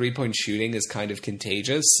 like 3-point shooting is kind of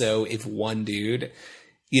contagious. So if one dude,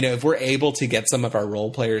 if we're able to get some of our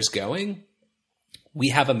role players going, we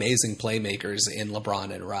have amazing playmakers in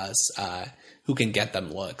LeBron and Russ who can get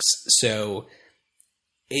them looks. So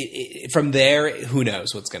from there, who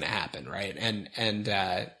knows what's going to happen, right? And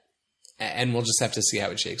we'll just have to see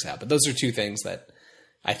how it shakes out. But those are two things that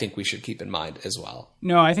I think we should keep in mind as well.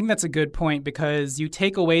 No, I think that's a good point because you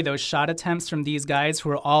take away those shot attempts from these guys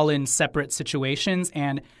who are all in separate situations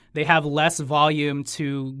and they have less volume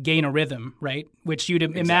to gain a rhythm, right? Which you'd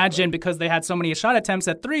imagine because they had so many shot attempts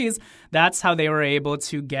at threes, that's how they were able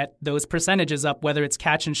to get those percentages up, whether it's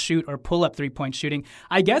catch and shoot or pull-up three-point shooting.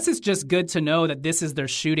 I guess it's just good to know that this is their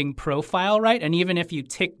shooting profile, right? And even if you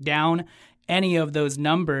tick down any of those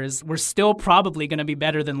numbers, we're still probably going to be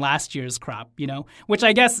better than last year's crop, which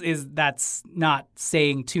I guess that's not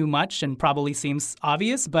saying too much and probably seems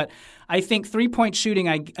obvious. But I think three-point shooting,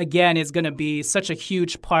 again, is going to be such a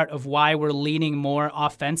huge part of why we're leaning more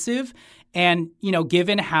offensive. And,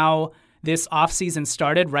 given how this offseason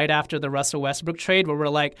started right after the Russell Westbrook trade, where we're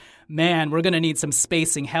like, man, we're going to need some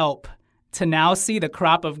spacing help, to now see the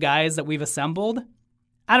crop of guys that we've assembled,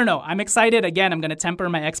 I don't know. I'm excited. Again, I'm going to temper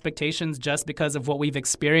my expectations just because of what we've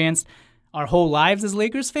experienced our whole lives as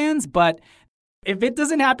Lakers fans. But if it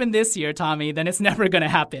doesn't happen this year, Tommy, then it's never going to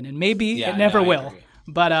happen. And maybe it never will. Agree.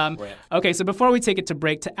 But, okay, so before we take it to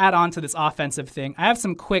break, to add on to this offensive thing, I have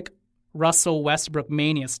some quick Russell Westbrook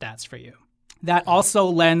mania stats for you. That also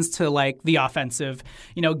lends to like the offensive,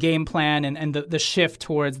 game plan and the shift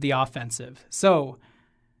towards the offensive. So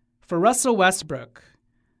for Russell Westbrook,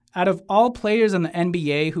 out of all players in the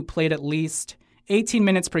NBA who played at least 18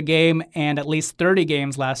 minutes per game and at least 30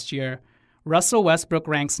 games last year, Russell Westbrook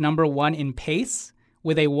ranks number 1 in pace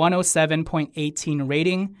with a 107.18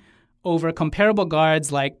 rating over comparable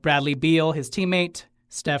guards like Bradley Beal, his teammate,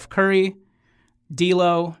 Steph Curry,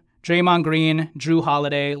 D'Lo, Draymond Green, Drew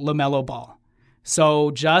Holiday, LaMelo Ball. So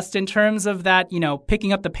just in terms of that,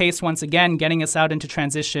 picking up the pace once again, getting us out into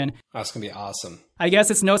transition. That's going to be awesome. I guess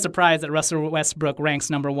it's no surprise that Russell Westbrook ranks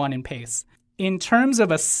number 1 in pace. In terms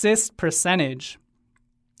of assist percentage,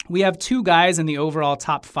 we have 2 guys in the overall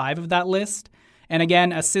top 5 of that list. And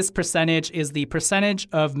again, assist percentage is the percentage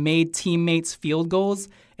of made teammates' field goals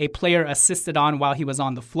a player assisted on while he was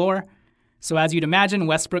on the floor. So as you'd imagine,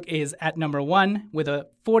 Westbrook is at number 1 with a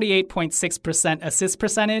 48.6% assist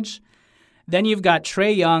percentage. Then you've got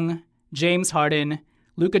Trae Young, James Harden,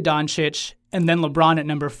 Luka Doncic, and then LeBron at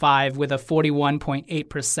number 5 with a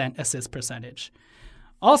 41.8% assist percentage.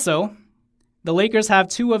 Also, the Lakers have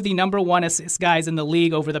 2 of the number 1 assist guys in the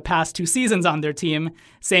league over the past 2 seasons on their team.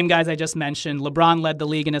 Same guys I just mentioned. LeBron led the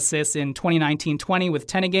league in assists in 2019-20 with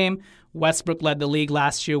 10 a game. Westbrook led the league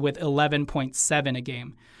last year with 11.7 a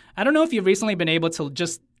game. I don't know if you've recently been able to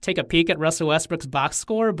just take a peek at Russell Westbrook's box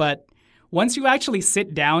score, but once you actually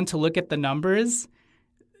sit down to look at the numbers,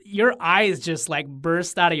 your eyes just like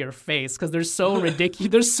burst out of your face because they're so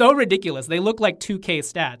ridiculous. They're so ridiculous. They look like 2K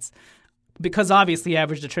stats because obviously he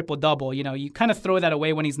averaged a triple-double. You kind of throw that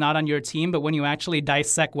away when he's not on your team, but when you actually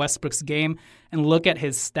dissect Westbrook's game and look at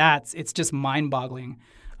his stats, it's just mind-boggling.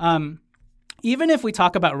 Even if we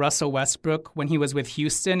talk about Russell Westbrook when he was with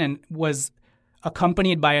Houston and was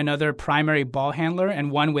accompanied by another primary ball handler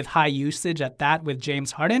and one with high usage at that with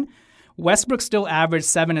James Harden, Westbrook still averaged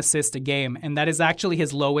 7 assists a game, and that is actually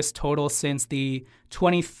his lowest total since the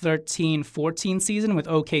 2013-14 season with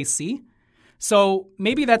OKC. So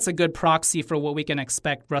maybe that's a good proxy for what we can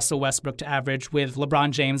expect Russell Westbrook to average with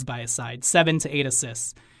LeBron James by his side, 7 to 8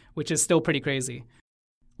 assists, which is still pretty crazy.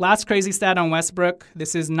 Last crazy stat on Westbrook,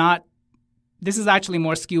 this is actually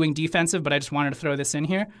more skewing defensive, but I just wanted to throw this in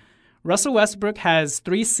here. Russell Westbrook has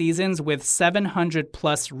 3 seasons with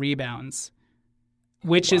 700-plus rebounds,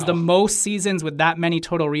 which is the most seasons with that many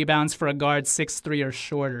total rebounds for a guard 6'3" or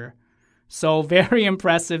shorter. So very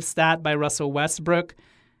impressive stat by Russell Westbrook.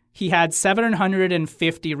 He had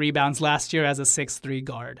 750 rebounds last year as a 6'3"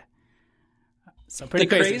 guard. So pretty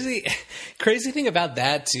crazy. Crazy thing about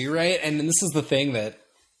that too, right? And this is the thing that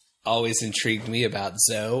always intrigued me about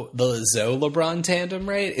the LeBron tandem,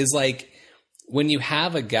 right? Is like when you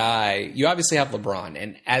have a guy, you obviously have LeBron,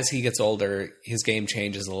 and as he gets older, his game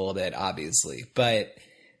changes a little bit, obviously. But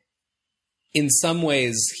in some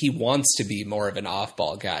ways, he wants to be more of an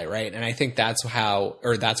off-ball guy, right? And I think that's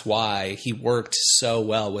why he worked so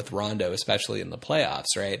well with Rondo, especially in the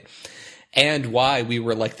playoffs, right? And why we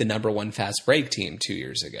were like the number 1 fast break team 2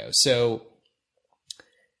 years ago. So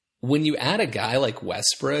when you add a guy like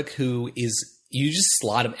Westbrook, who is, you just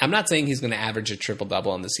slot him. I'm not saying he's going to average a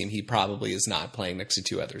triple-double on this team. He probably is not, playing next to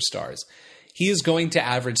 2 other stars. He is going to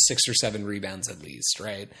average 6 or 7 rebounds at least,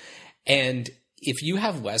 right? And if you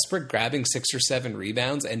have Westbrook grabbing 6 or 7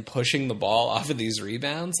 rebounds and pushing the ball off of these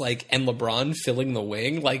rebounds, and LeBron filling the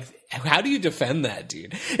wing, how do you defend that,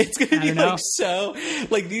 dude? It's going to be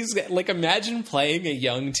imagine playing a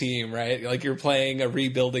young team, right? Like you're playing a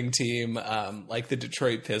rebuilding team, like the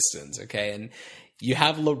Detroit Pistons, okay? And you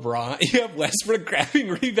have Westbrook grabbing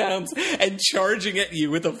rebounds and charging at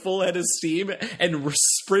you with a full head of steam, and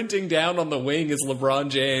sprinting down on the wing is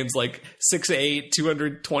LeBron James, 6'8",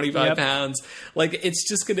 225 pounds. It's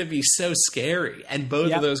just going to be so scary. And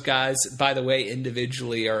both of those guys, by the way,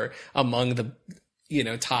 individually are among the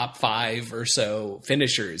top 5 or so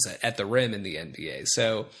finishers at the rim in the NBA.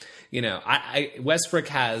 So, Westbrook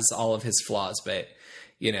has all of his flaws, but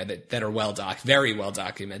that are very well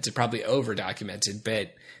documented, probably over documented.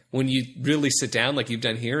 But when you really sit down like you've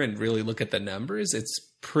done here and really look at the numbers, it's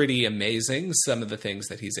pretty amazing some of the things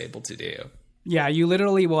that he's able to do. Yeah, you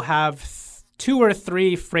literally will have 2 or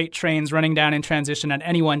 3 freight trains running down in transition at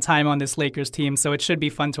any one time on this Lakers team, so it should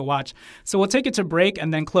be fun to watch. So we'll take it to break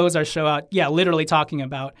and then close our show out, literally talking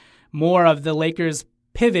about more of the Lakers'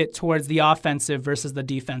 pivot towards the offensive versus the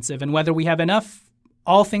defensive and whether we have enough,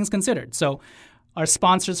 all things considered. So our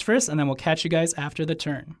sponsors first, and then we'll catch you guys after the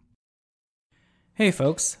turn. Hey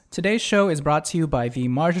folks, today's show is brought to you by the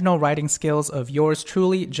marginal writing skills of yours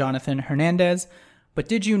truly, Jonathan Hernandez. But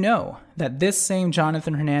did you know that this same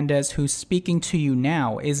Jonathan Hernandez who's speaking to you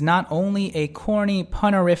now is not only a corny,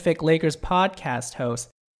 punerific Lakers podcast host,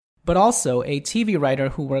 but also a TV writer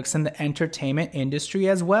who works in the entertainment industry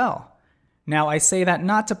as well? Now, I say that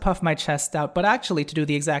not to puff my chest out, but actually to do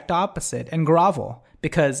the exact opposite and grovel.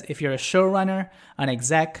 Because if you're a showrunner, an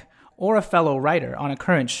exec, or a fellow writer on a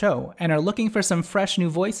current show and are looking for some fresh new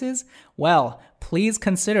voices, well, please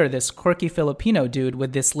consider this quirky Filipino dude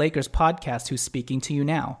with this Lakers podcast who's speaking to you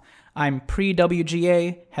now. I'm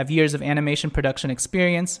pre-WGA, have years of animation production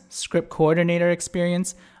experience, script coordinator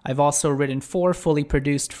experience. I've also written 4 fully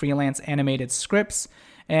produced freelance animated scripts,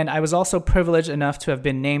 and I was also privileged enough to have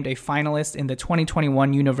been named a finalist in the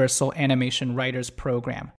 2021 Universal Animation Writers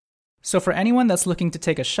Program. So for anyone that's looking to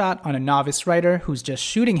take a shot on a novice writer who's just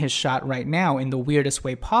shooting his shot right now in the weirdest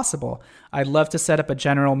way possible, I'd love to set up a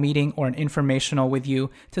general meeting or an informational with you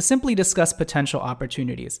to simply discuss potential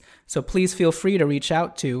opportunities. So please feel free to reach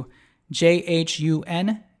out to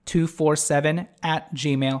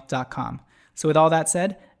jhun247@gmail.com. So with all that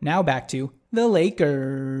said, now back to the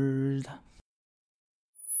Lakers.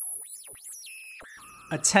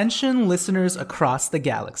 Attention listeners across the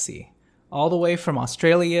galaxy. All the way from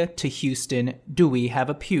Australia to Houston, do we have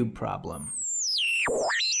a pube problem?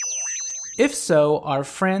 If so, our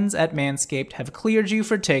friends at Manscaped have cleared you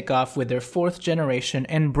for takeoff with their 4th generation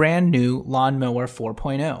and brand new Lawnmower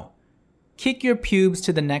 4.0. Kick your pubes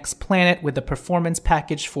to the next planet with the Performance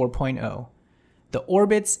Package 4.0. The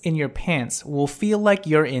orbits in your pants will feel like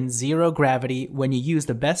you're in zero gravity when you use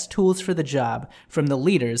the best tools for the job from the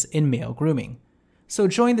leaders in male grooming. So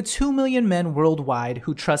join the 2 million men worldwide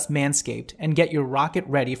who trust Manscaped and get your rocket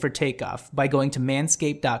ready for takeoff by going to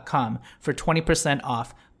manscaped.com for 20%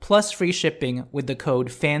 off plus free shipping with the code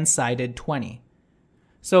FANSIDED20.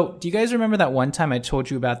 So do you guys remember that one time I told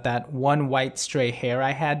you about that one white stray hair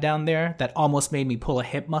I had down there that almost made me pull a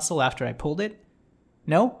hip muscle after I pulled it?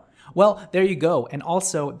 No? Well, there you go. And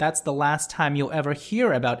also, that's the last time you'll ever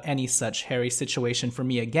hear about any such hairy situation from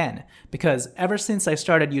me again, because ever since I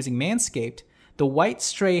started using Manscaped, the white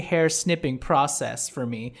stray hair snipping process for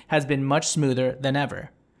me has been much smoother than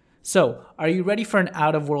ever. So, are you ready for an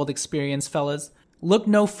out-of-world experience, fellas? Look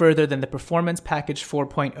no further than the Performance Package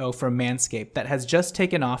 4.0 from Manscaped that has just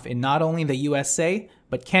taken off in not only the USA,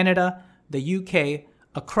 but Canada, the UK,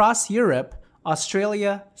 across Europe,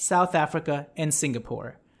 Australia, South Africa, and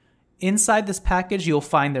Singapore. Inside this package, you'll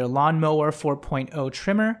find their Lawnmower 4.0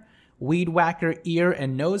 trimmer, Weed Whacker ear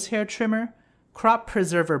and nose hair trimmer, Crop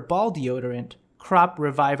Preserver ball deodorant, Crop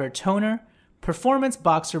Reviver toner, performance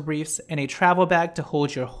boxer briefs, and a travel bag to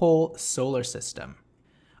hold your whole solar system.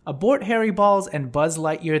 Abort hairy balls and Buzz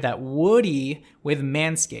Lightyear that woody with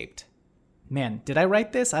Manscaped. Man, did I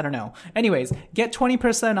write this? I don't know. Anyways, get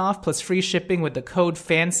 20% off plus free shipping with the code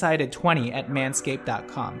FANSIDED20 at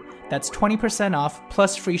manscaped.com. That's 20% off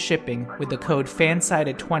plus free shipping with the code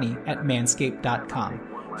FANSIDED20 at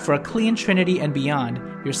manscaped.com. For a clean trinity and beyond,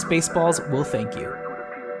 your Spaceballs will thank you.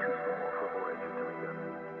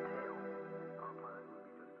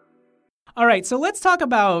 All right, so let's talk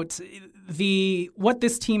about what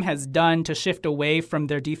this team has done to shift away from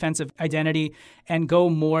their defensive identity and go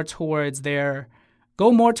more towards an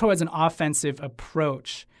offensive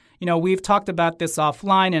approach. You know, we've talked about this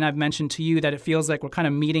offline, and I've mentioned to you that it feels like we're kind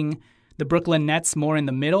of meeting the Brooklyn Nets more in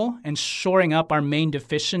the middle and shoring up our main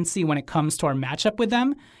deficiency when it comes to our matchup with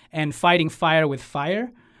them and fighting fire with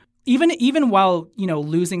fire. Even while, you know,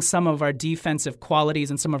 losing some of our defensive qualities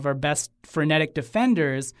and some of our best frenetic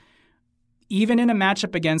defenders, even in a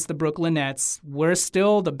matchup against the Brooklyn Nets, we're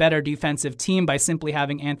still the better defensive team by simply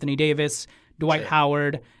having Anthony Davis, Dwight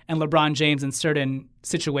Howard, and LeBron James in certain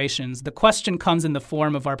situations. The question comes in the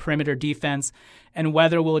form of our perimeter defense and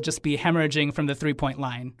whether we'll just be hemorrhaging from the three-point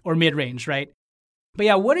line or mid-range, right? But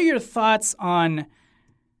yeah, what are your thoughts on,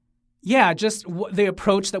 just the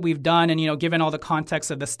approach that we've done and, you know, given all the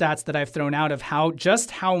context of the stats that I've thrown out of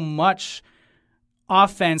how much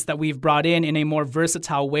offense that we've brought in a more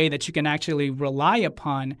versatile way that you can actually rely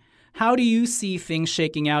upon. How do you see things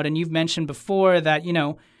shaking out? And you've mentioned before that, you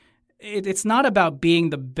know, it's not about being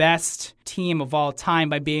the best team of all time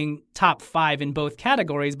by being top 5 in both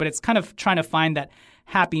categories, but it's kind of trying to find that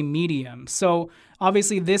happy medium. So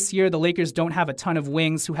obviously this year the Lakers don't have a ton of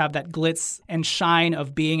wings who have that glitz and shine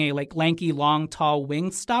of being a lanky, long, tall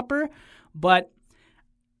wing stopper, but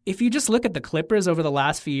if you just look at the Clippers over the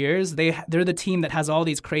last few years, they're the team that has all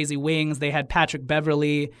these crazy wings. They had Patrick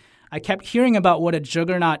Beverley. I kept hearing about what a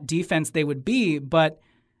juggernaut defense they would be, but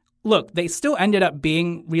look, they still ended up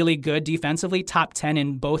being really good defensively, top 10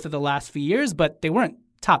 in both of the last few years, but they weren't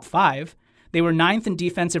top 5. They were 9th in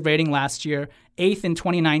defensive rating last year, 8th in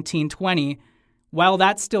 2019-20, while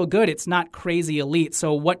that's still good, it's not crazy elite.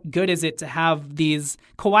 So what good is it to have these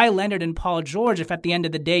Kawhi Leonard and Paul George if at the end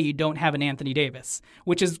of the day you don't have an Anthony Davis?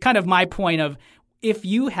 Which is kind of my point of, if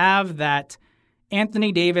you have that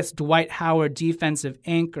Anthony Davis, Dwight Howard defensive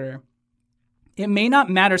anchor, it may not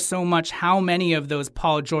matter so much how many of those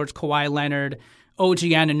Paul George, Kawhi Leonard, OG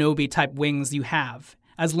Anunoby type wings you have,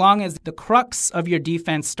 as long as the crux of your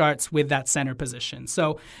defense starts with that center position.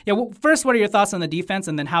 So, first, what are your thoughts on the defense,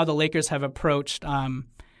 and then how the Lakers have approached,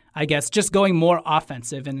 I guess, just going more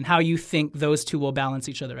offensive, and how you think those two will balance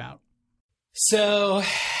each other out? So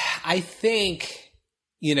I think,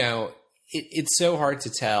 it's so hard to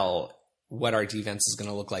tell what our defense is going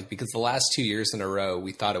to look like, because the last 2 years in a row,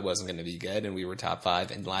 we thought it wasn't going to be good and we were top 5.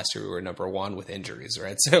 And last year we were number 1 with injuries,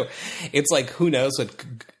 right? So it's like, who knows what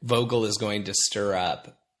Vogel is going to stir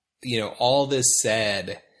up. All this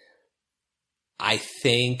said, I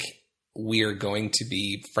think we're going to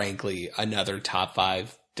be, frankly, another top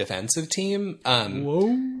 5 defensive team.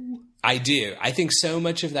 Whoa. I do. I think so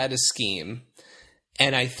much of that is scheme.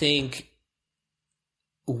 And I think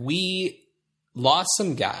we lost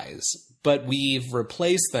some guys, but we've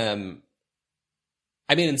replaced them.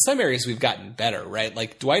 I mean, in some areas we've gotten better, right?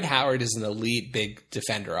 Like Dwight Howard is an elite big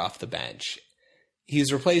defender off the bench.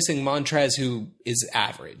 He's replacing Montrez, who is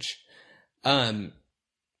average. The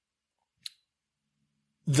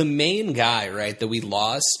main guy, right, that we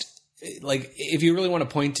lost, like if you really want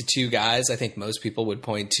to point to 2 guys, I think most people would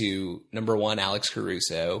point to number 1, Alex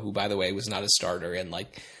Caruso, who, by the way, was not a starter. And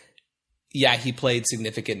he played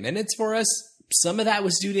significant minutes for us. Some of that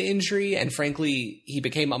was due to injury, and frankly, he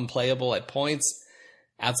became unplayable at points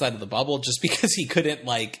outside of the bubble just because he couldn't,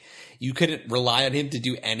 you couldn't rely on him to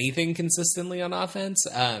do anything consistently on offense.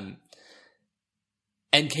 And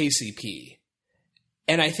KCP.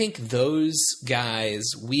 And I think those guys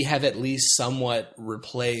we have at least somewhat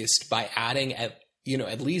replaced by adding at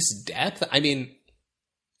least depth. I mean,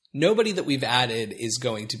 nobody that we've added is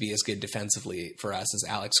going to be as good defensively for us as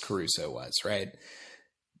Alex Caruso was, right?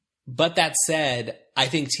 But that said, I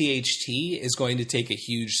think THT is going to take a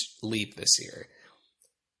huge leap this year.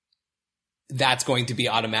 That's going to be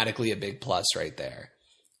automatically a big plus right there.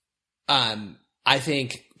 I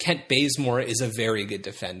think Kent Bazemore is a very good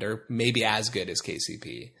defender, maybe as good as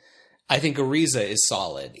KCP. I think Ariza is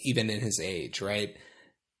solid, even in his age, right?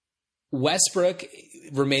 Westbrook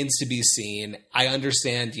remains to be seen. I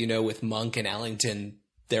understand, with Monk and Ellington,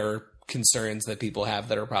 there are concerns that people have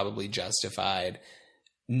that are probably justified.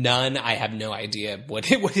 None, I have no idea what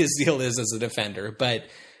his deal is as a defender. But,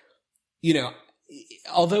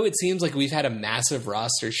 although it seems like we've had a massive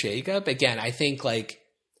roster shakeup, again, I think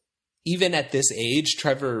even at this age,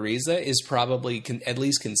 Trevor Ariza is probably, at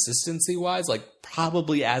least consistency-wise,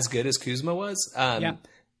 probably as good as Kuzma was.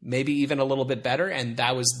 Maybe even a little bit better. And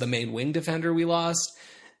that was the main wing defender we lost.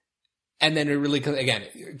 And then it really, again,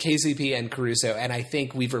 KCP and Caruso. And I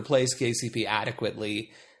think we've replaced KCP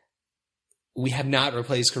adequately. We have not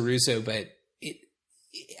replaced Caruso, but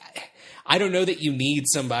I don't know that you need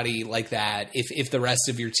somebody like that if the rest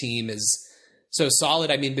of your team is so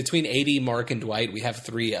solid. I mean, between AD, Mark, and Dwight, we have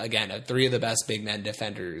 3 of the best big men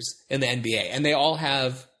defenders in the NBA. And they all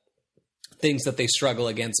have things that they struggle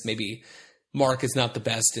against. Maybe Mark is not the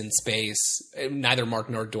best in space. Neither Mark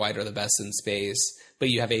nor Dwight are the best in space. But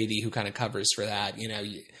you have AD who kind of covers for that.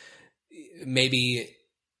 Maybe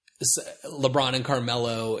LeBron and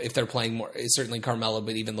Carmelo, if they're playing more, certainly Carmelo,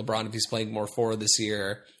 but even LeBron, if he's playing more forward this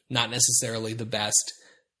year, not necessarily the best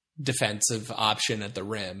defensive option at the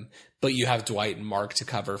rim, but you have Dwight and Mark to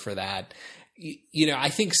cover for that. I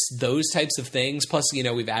think those types of things, plus,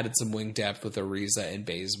 we've added some wing depth with Ariza and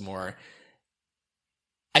Bazemore.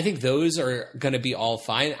 I think those are going to be all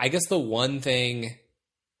fine. I guess the one thing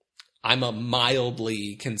I'm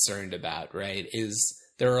mildly concerned about, right, is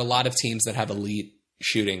there are a lot of teams that have elite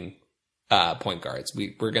shooting point guards.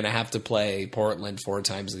 We're going to have to play Portland 4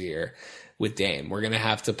 times a year with Dame. We're going to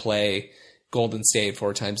have to play Golden State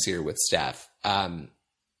 4 times a year with Steph.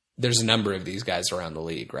 There's a number of these guys around the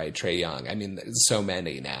league, right? Trae Young. I mean, there's so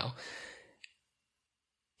many now.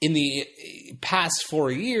 In the past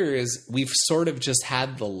 4 years, we've sort of just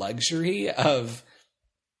had the luxury of,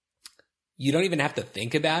 you don't even have to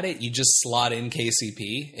think about it. You just slot in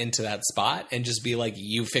KCP into that spot and just be like,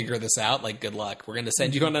 you figure this out. Good luck. We're going to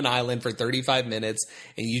send you on an island for 35 minutes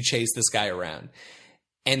and you chase this guy around.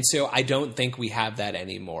 And so I don't think we have that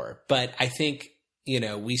anymore. But I think,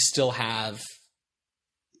 we still have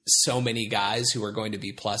so many guys who are going to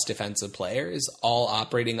be plus defensive players, all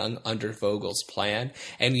operating under Vogel's plan.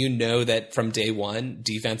 And that from day one,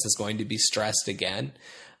 defense is going to be stressed again.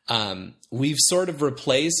 We've sort of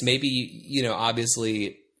replaced, maybe,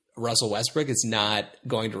 obviously Russell Westbrook is not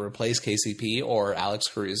going to replace KCP or Alex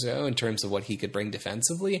Caruso in terms of what he could bring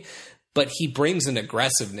defensively, but he brings an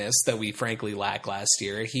aggressiveness that we frankly lacked last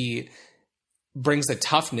year. He brings a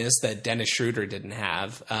toughness that Dennis Schroeder didn't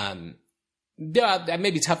have.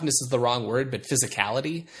 Maybe toughness is the wrong word, but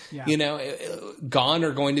physicality. Yeah. Gone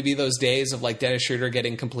are going to be those days of like Dennis Schroeder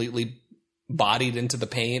getting completely bodied into the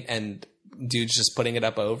paint and dudes just putting it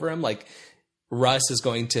up over him. Like Russ is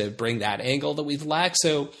going to bring that angle that we've lacked.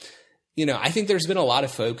 So, I think there's been a lot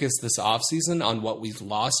of focus this offseason on what we've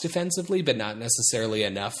lost defensively, but not necessarily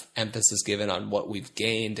enough emphasis given on what we've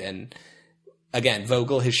gained. And again,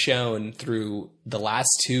 Vogel has shown through the last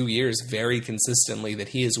 2 years very consistently that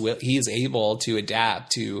he is able to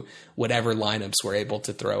adapt to whatever lineups we're able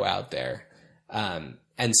to throw out there.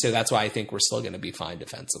 And so that's why I think we're still going to be fine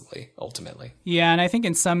defensively, ultimately. Yeah, and I think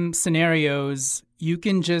in some scenarios, you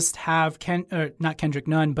can just have not Kendrick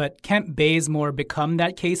Nunn, but Kent Bazemore become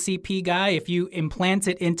that KCP guy. If you implant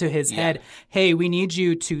it into his head, hey, we need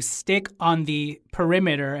you to stick on the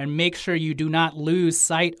perimeter and make sure you do not lose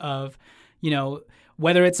sight of,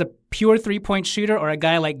 whether it's a pure three-point shooter or a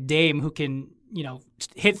guy like Dame who can,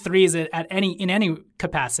 hit threes in any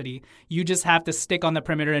capacity. You just have to stick on the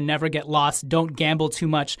perimeter and never get lost. Don't gamble too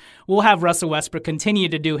much. We'll have Russell Westbrook continue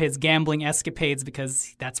to do his gambling escapades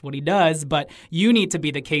because that's what he does, but you need to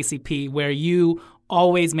be the KCP where you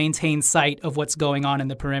always maintain sight of what's going on in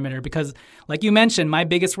the perimeter because, like you mentioned, my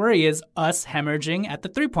biggest worry is us hemorrhaging at the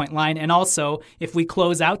three-point line. And also, if we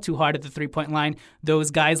close out too hard at the three-point line, those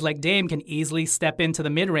guys like Dame can easily step into the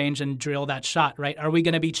mid-range and drill that shot, right? Are we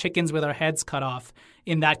going to be chickens with our heads cut off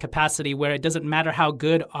in that capacity where it doesn't matter how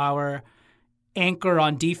good our anchor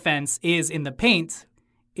on defense is in the paint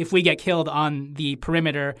if we get killed on the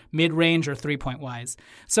perimeter, mid-range or three-point-wise?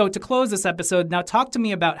 So to close this episode, now talk to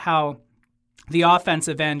me about how the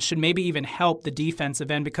offensive end should maybe even help the defensive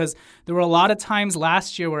end, because there were a lot of times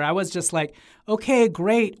last year where I was just like, okay,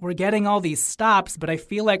 great, we're getting all these stops, but I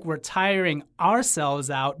feel like we're tiring ourselves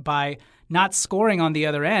out by not scoring on the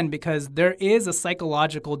other end, because there is a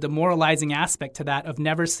psychological demoralizing aspect to that of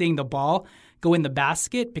never seeing the ball go in the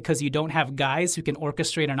basket because you don't have guys who can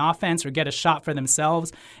orchestrate an offense or get a shot for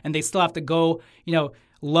themselves, and they still have to go,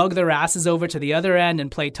 lug their asses over to the other end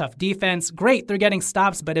and play tough defense. Great, they're getting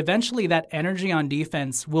stops, but eventually that energy on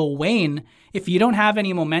defense will wane if you don't have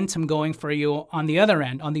any momentum going for you on the other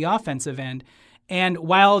end, on the offensive end. And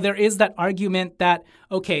while there is that argument that,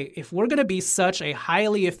 okay, if we're going to be such a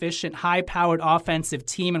highly efficient, high-powered offensive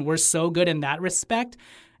team and we're so good in that respect,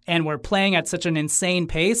 and we're playing at such an insane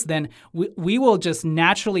pace, then we will just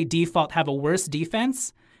naturally default have a worse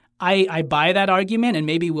defense. I buy that argument, and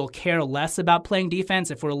maybe we'll care less about playing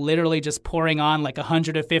defense if we're literally just pouring on like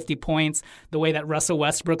 150 points the way that Russell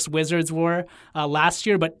Westbrook's Wizards were last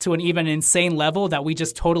year, but to an even insane level that we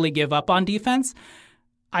just totally give up on defense.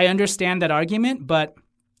 I understand that argument, but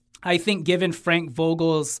I think given Frank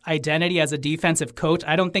Vogel's identity as a defensive coach,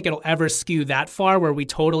 I don't think it'll ever skew that far where we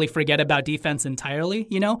totally forget about defense entirely,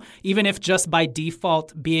 even if just by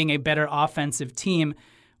default being a better offensive team,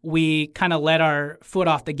 we kind of let our foot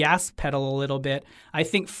off the gas pedal a little bit. I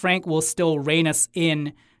think Frank will still rein us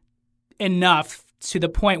in enough to the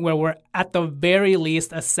point where we're at the very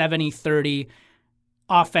least a 70-30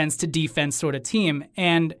 offense to defense sort of team.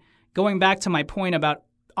 And going back to my point about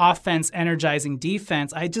offense energizing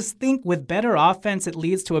defense, I just think with better offense, it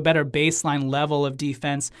leads to a better baseline level of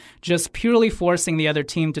defense, just purely forcing the other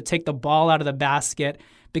team to take the ball out of the basket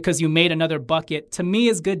because you made another bucket, to me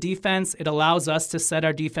is good defense. It allows us to set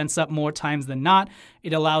our defense up more times than not.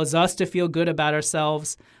 It allows us to feel good about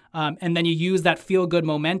ourselves. And then you use that feel-good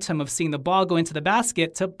momentum of seeing the ball go into the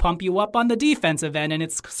basket to pump you up on the defensive end. And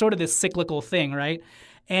it's sort of this cyclical thing, right?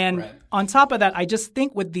 And on top of that, I just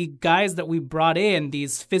think with the guys that we brought in,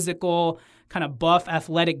 these physical, kind of buff,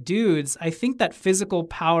 athletic dudes, I think that physical,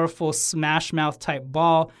 powerful, smash-mouth type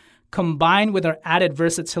ball combined with our added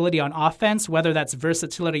versatility on offense, whether that's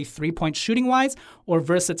versatility three-point shooting-wise or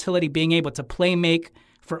versatility being able to play make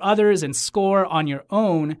for others and score on your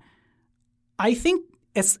own, I think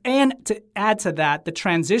and to add to that, the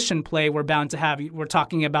transition play we're bound to have, we're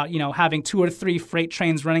talking about, having 2 or 3 freight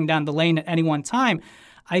trains running down the lane at any one time,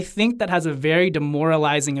 I think that has a very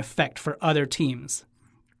demoralizing effect for other teams.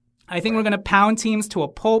 I think we're going to pound teams to a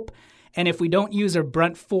pulp. And if we don't use our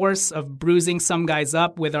brunt force of bruising some guys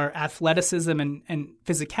up with our athleticism and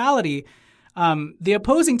physicality, the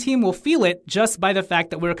opposing team will feel it just by the fact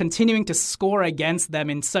that we're continuing to score against them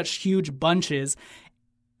in such huge bunches.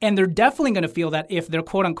 And they're definitely going to feel that if they're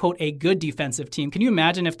quote-unquote a good defensive team. Can you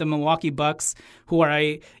imagine if the Milwaukee Bucks, who are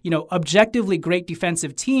a objectively great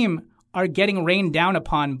defensive team, are getting rained down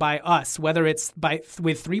upon by us, whether it's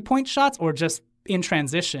with 3-point shots or just in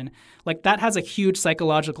transition. Like, that has a huge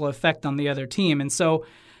psychological effect on the other team. And so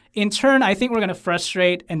in turn, I think we're going to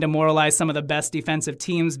frustrate and demoralize some of the best defensive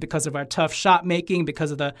teams because of our tough shot making,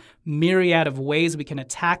 because of the myriad of ways we can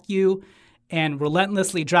attack you, and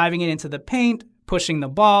relentlessly driving it into the paint, pushing the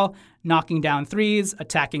ball, knocking down threes,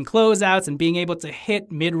 attacking closeouts, and being able to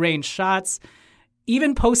hit mid-range shots.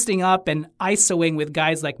 Even posting up and ISOing with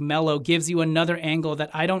guys like Melo gives you another angle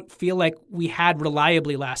that I don't feel like we had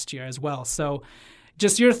reliably last year as well. So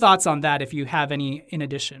just your thoughts on that, if you have any in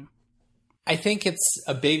addition. I think it's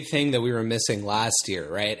a big thing that we were missing last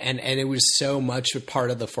year, right? And it was so much a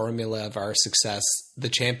part of the formula of our success the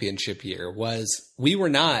championship year was we were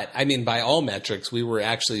not, I mean, by all metrics, we were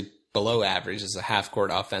actually below average as a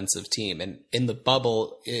half-court offensive team. And in the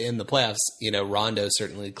bubble, in the playoffs, Rondo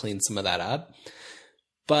certainly cleaned some of that up.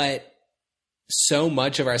 But so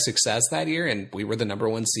much of our success that year, and we were the number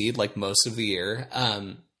one seed like most of the year,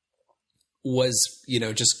 was,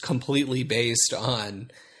 just completely based on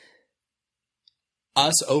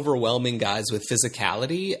us overwhelming guys with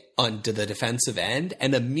physicality onto the defensive end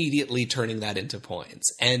and immediately turning that into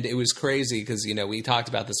points. And it was crazy because, we talked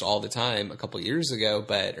about this all the time a couple of years ago,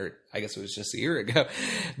 or I guess it was just a year ago,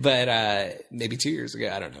 but maybe 2 years ago,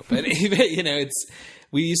 I don't know. But,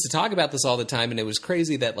 we used to talk about this all the time, and it was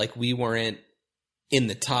crazy that like we weren't in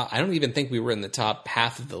the top. I don't even think we were in the top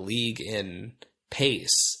half of the league in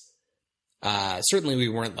pace. Certainly we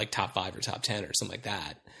weren't like top 5 or top 10 or something like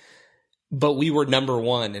that. But we were number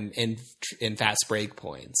one in fast break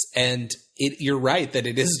points. And you're right that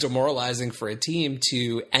it is demoralizing for a team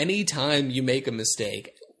to, anytime you make a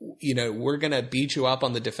mistake, we're going to beat you up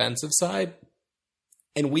on the defensive side.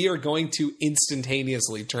 And we are going to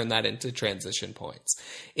instantaneously turn that into transition points.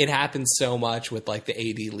 It happens so much with like the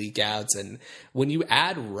AD leak outs. And when you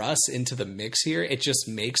add Russ into the mix here, it just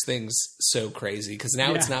makes things so crazy. Because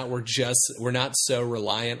now it's not, we're not so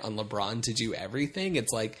reliant on LeBron to do everything.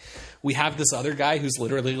 It's like we have this other guy who's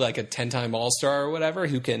literally like a 10-time All-Star or whatever,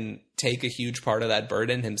 who can take a huge part of that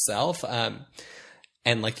burden himself.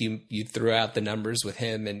 And like you threw out the numbers with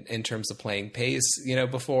him in terms of playing pace,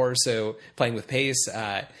 before. So playing with pace,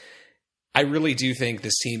 I really do think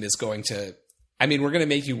this team is going to, we're going to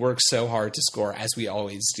make you work so hard to score as we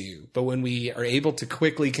always do. But when we are able to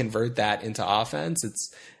quickly convert that into offense,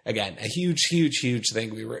 it's, again, a huge, huge, huge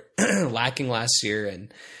thing we were lacking last year.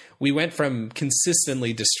 And we went from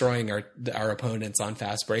consistently destroying our opponents on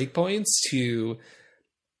fast break points to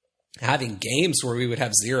having games where we would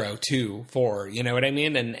have 0, 2, 4, you know what I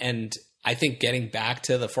mean? And I think getting back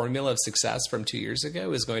to the formula of success from 2 years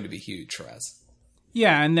ago is going to be huge for us.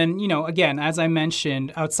 Yeah. And then, again, as I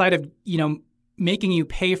mentioned, outside of, making you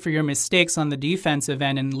pay for your mistakes on the defensive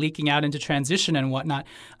end and leaking out into transition and whatnot,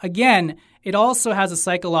 again, it also has a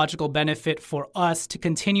psychological benefit for us to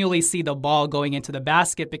continually see the ball going into the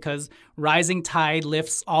basket, because rising tide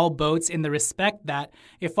lifts all boats, in the respect that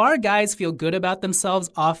if our guys feel good about themselves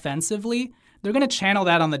offensively, they're going to channel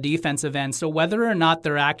that on the defensive end. So whether or not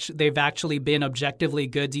they've actually been objectively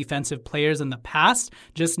good defensive players in the past,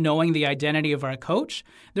 just knowing the identity of our coach,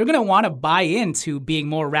 they're going to want to buy into being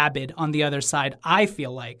more rabid on the other side, I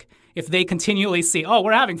feel like. If they continually see, oh,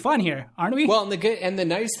 we're having fun here, aren't we? Well, and the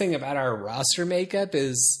nice thing about our roster makeup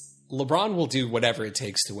is LeBron will do whatever it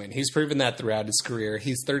takes to win. He's proven that throughout his career.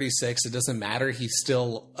 He's 36. It doesn't matter. He's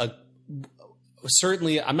still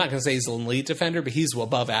certainly, I'm not going to say he's an elite defender, but he's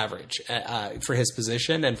above average for his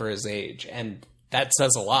position and for his age. And that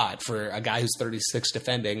says a lot for a guy who's 36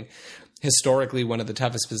 defending historically one of the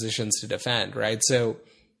toughest positions to defend, right? So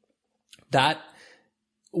that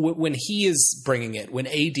when he is bringing it, when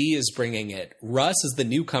AD is bringing it, Russ is the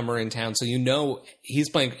newcomer in town. So, he's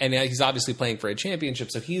playing, and he's obviously playing for a championship.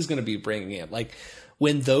 So he's going to be bringing it. Like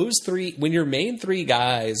when your main three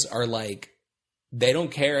guys are like, they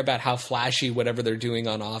don't care about how flashy whatever they're doing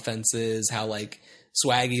on offense is, how like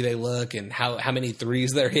swaggy they look and how many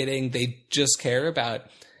threes they're hitting. They just care about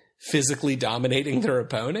physically dominating their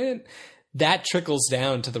opponent. That trickles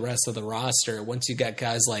down to the rest of the roster. Once you got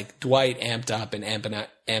guys like Dwight amped up and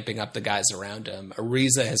amping up the guys around him.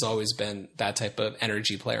 Ariza has always been that type of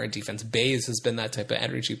energy player on defense. Baze has been that type of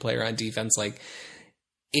energy player on defense. Like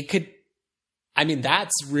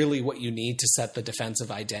that's really what you need to set the defensive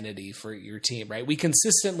identity for your team, right? We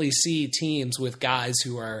consistently see teams with guys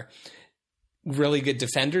who are really good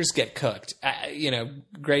defenders get cooked.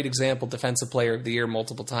 Great example, defensive player of the year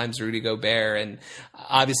multiple times, Rudy Gobert. And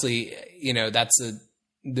obviously,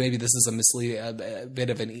 maybe this is a bit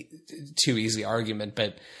of too easy argument,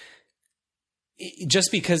 but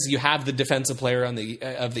just because you have the defensive player of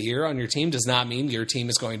the year on your team does not mean your team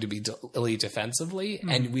is going to be elite defensively. Mm-hmm.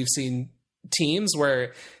 And we've seen teams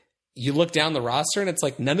where you look down the roster and it's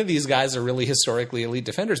like none of these guys are really historically elite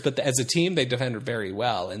defenders, but as a team they defend very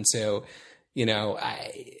well. And so,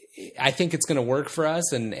 I think it's going to work for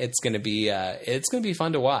us, and it's going to be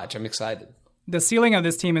fun to watch. I'm excited. The ceiling of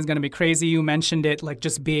this team is going to be crazy. You mentioned it, like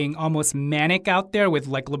just being almost manic out there with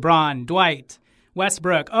like LeBron, Dwight,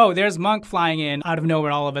 Westbrook. Oh, there's Monk flying in out of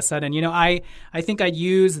nowhere all of a sudden. I think I'd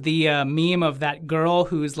use the meme of that girl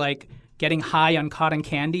who's like getting high on cotton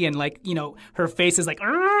candy and like, her face is like,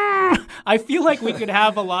 argh! I feel like we could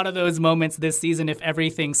have a lot of those moments this season if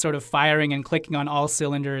everything's sort of firing and clicking on all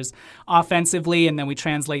cylinders offensively, and then we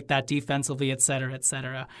translate that defensively, et cetera, et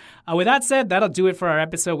cetera. With that said, that'll do it for our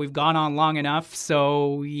episode. We've gone on long enough.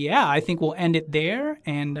 So, yeah, I think we'll end it there.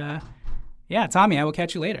 And, Tommy, I will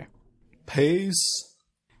catch you later. Peace.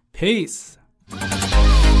 Peace.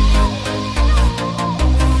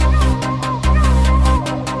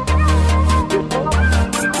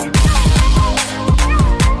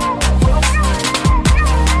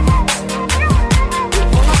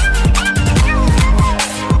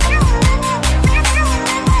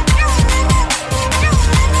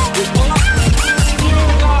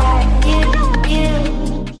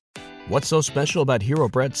 What's so special about Hero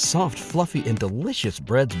Bread's soft, fluffy, and delicious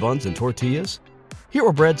breads, buns, and tortillas?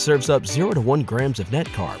 Hero Bread serves up 0 to 1 grams of net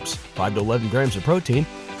carbs, 5 to 11 grams of protein,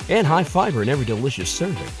 and high fiber in every delicious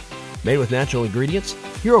serving. Made with natural ingredients,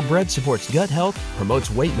 Hero Bread supports gut health,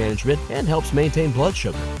 promotes weight management, and helps maintain blood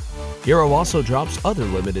sugar. Hero also drops other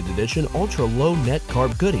limited edition ultra-low net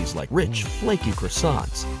carb goodies like rich, flaky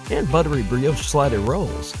croissants and buttery brioche slider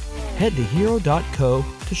rolls. Head to hero.co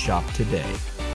to shop today.